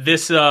yeah,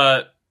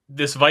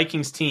 this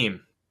Vikings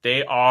team,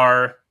 they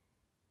are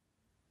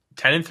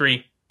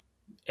 10-3,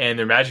 and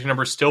their magic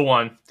number is still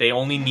 1. They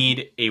only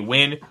need a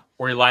win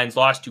or a Lions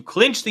loss to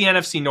clinch the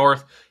NFC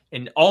North,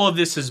 and all of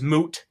this is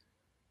moot.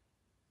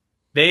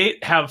 They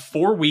have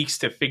 4 weeks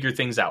to figure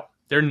things out.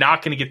 They're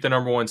not going to get the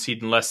number 1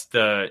 seed unless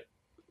the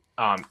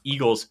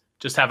Eagles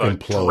just have a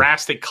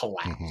drastic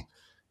collapse.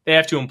 They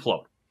have to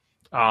implode.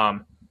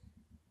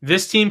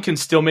 This team can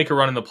still make a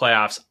run in the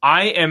playoffs.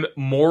 I am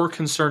more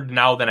concerned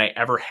now than I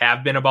ever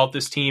have been about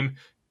this team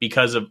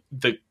because of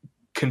the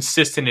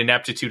consistent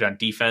ineptitude on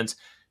defense,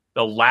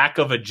 the lack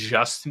of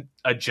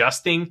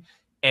adjusting,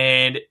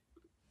 and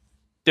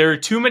there are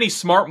too many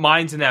smart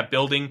minds in that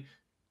building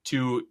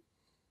to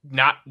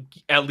not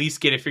at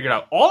least get it figured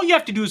out. All you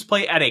have to do is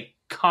play at a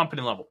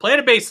competent level. Play at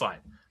a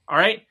baseline. All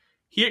right?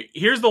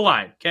 Here's the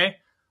line, okay?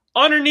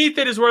 Underneath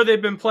it is where they've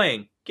been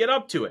playing. Get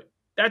up to it.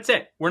 That's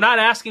it. We're not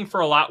asking for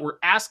a lot. We're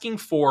asking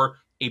for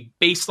a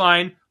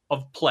baseline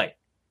of play.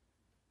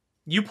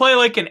 You play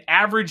like an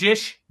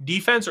average-ish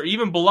defense or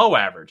even below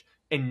average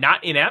and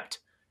not inept,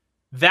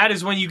 that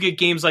is when you get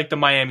games like the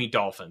Miami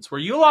Dolphins, where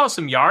you allow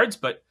some yards,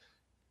 but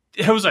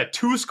it was a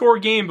 2-score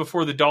game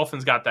before the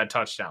Dolphins got that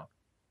touchdown.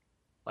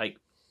 Like,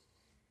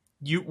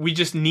 we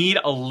just need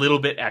a little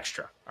bit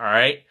extra, all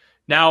right?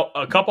 Now,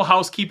 a couple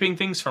housekeeping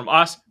things from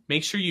us.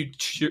 Make sure you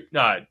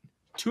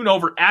tune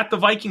over at the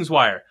Vikings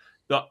Wire.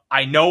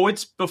 I know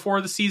it's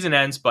before the season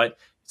ends, but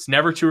it's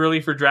never too early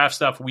for draft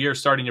stuff. We are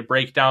starting to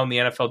break down the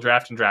NFL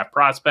draft and draft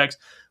prospects,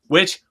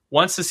 which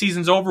once the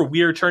season's over,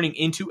 we are turning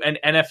into an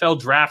NFL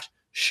draft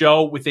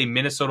show with a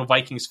Minnesota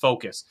Vikings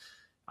focus.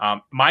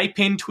 My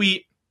pin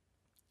tweet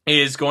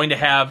is going to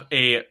have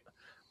a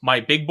my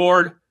big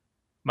board,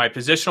 my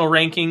positional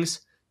rankings,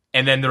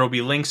 and then there will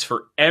be links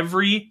for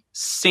every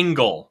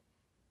single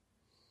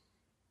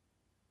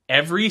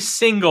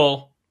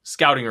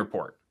scouting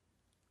report.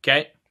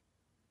 Okay?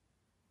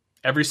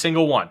 Every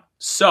single one.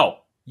 So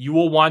you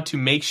will want to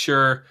make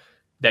sure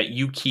that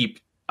you keep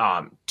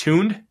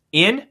tuned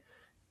in,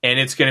 and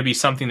it's going to be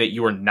something that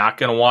you are not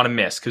going to want to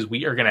miss because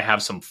we are going to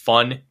have some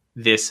fun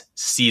this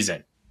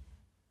season.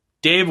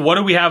 Dave, what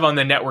do we have on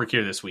the network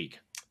here this week?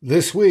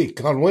 This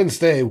week, on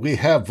Wednesday, we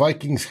have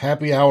Vikings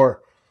Happy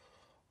Hour.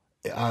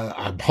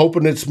 I'm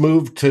hoping it's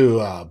moved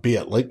to be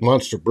at Lake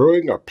Monster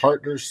Brewing, our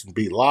partners, and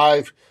be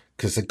live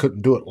because they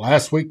couldn't do it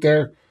last week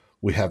there.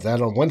 We have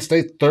that on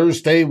Wednesday.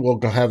 Thursday,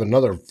 we'll have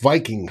another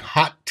Viking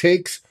Hot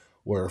Takes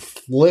where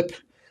Flip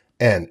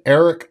and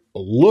Eric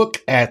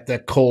look at the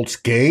Colts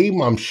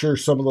game. I'm sure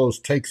some of those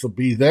takes will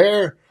be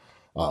there.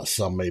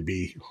 Some may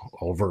be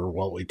over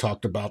what we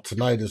talked about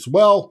tonight as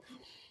well.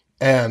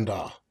 And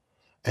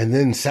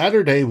then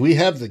Saturday, we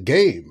have the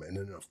game. And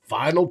in the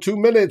final 2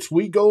 minutes,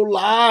 we go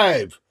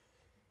live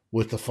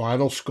with the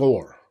final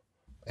score.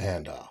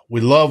 And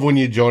we love when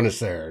you join us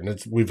there.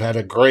 And we've had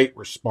a great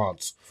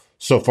response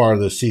so far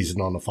this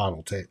season on the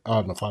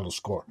final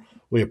score.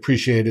 We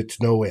appreciate it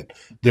to no end.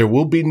 There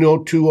will be no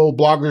 2-0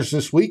 bloggers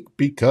this week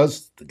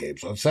because the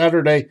game's on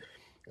Saturday.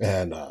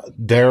 And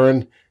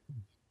Darren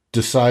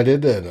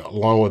decided, and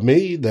along with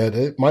me, that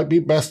it might be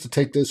best to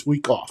take this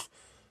week off.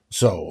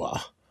 So,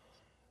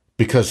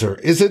 because there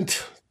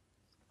isn't,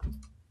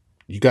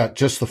 you got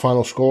just the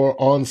final score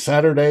on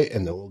Saturday,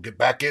 and then we'll get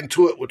back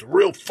into it with the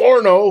Real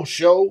Forno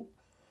show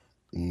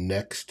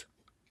next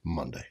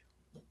Monday.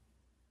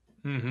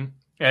 Mm-hmm.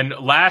 And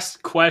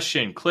last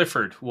question,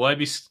 Clifford, will I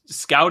be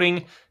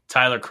scouting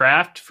Tyler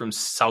Kraft from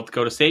South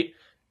Dakota State?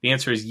 The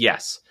answer is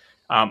yes.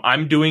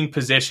 I'm doing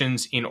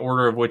positions in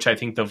order of which I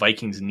think the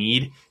Vikings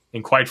need.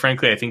 And quite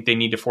frankly, I think they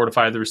need to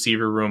fortify the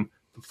receiver room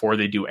before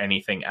they do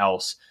anything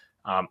else.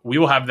 We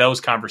will have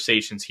those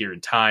conversations here in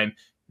time.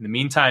 In the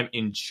meantime,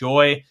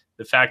 enjoy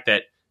the fact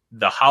that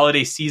the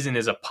holiday season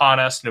is upon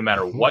us. No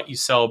matter what you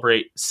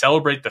celebrate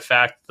the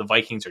fact that the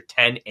Vikings are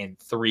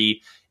 10-3,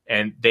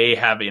 and they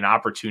have an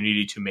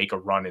opportunity to make a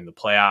run in the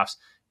playoffs.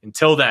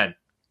 Until then,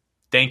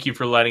 thank you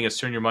for letting us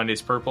turn your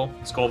Mondays purple.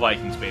 Skol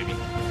Vikings, baby.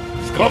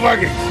 Skol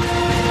Vikings!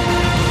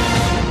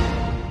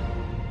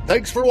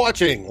 Thanks for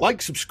watching.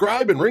 Like,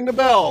 subscribe, and ring the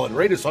bell, and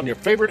rate us on your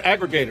favorite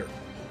aggregator.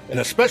 And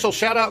a special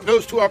shout-out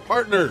goes to our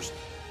partners,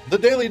 The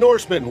Daily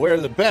Norseman, where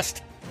the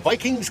best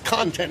Vikings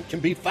content can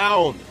be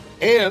found,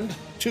 and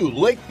to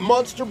Lake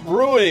Monster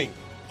Brewing,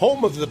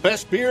 home of the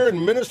best beer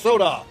in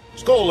Minnesota.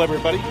 Skol,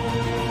 everybody.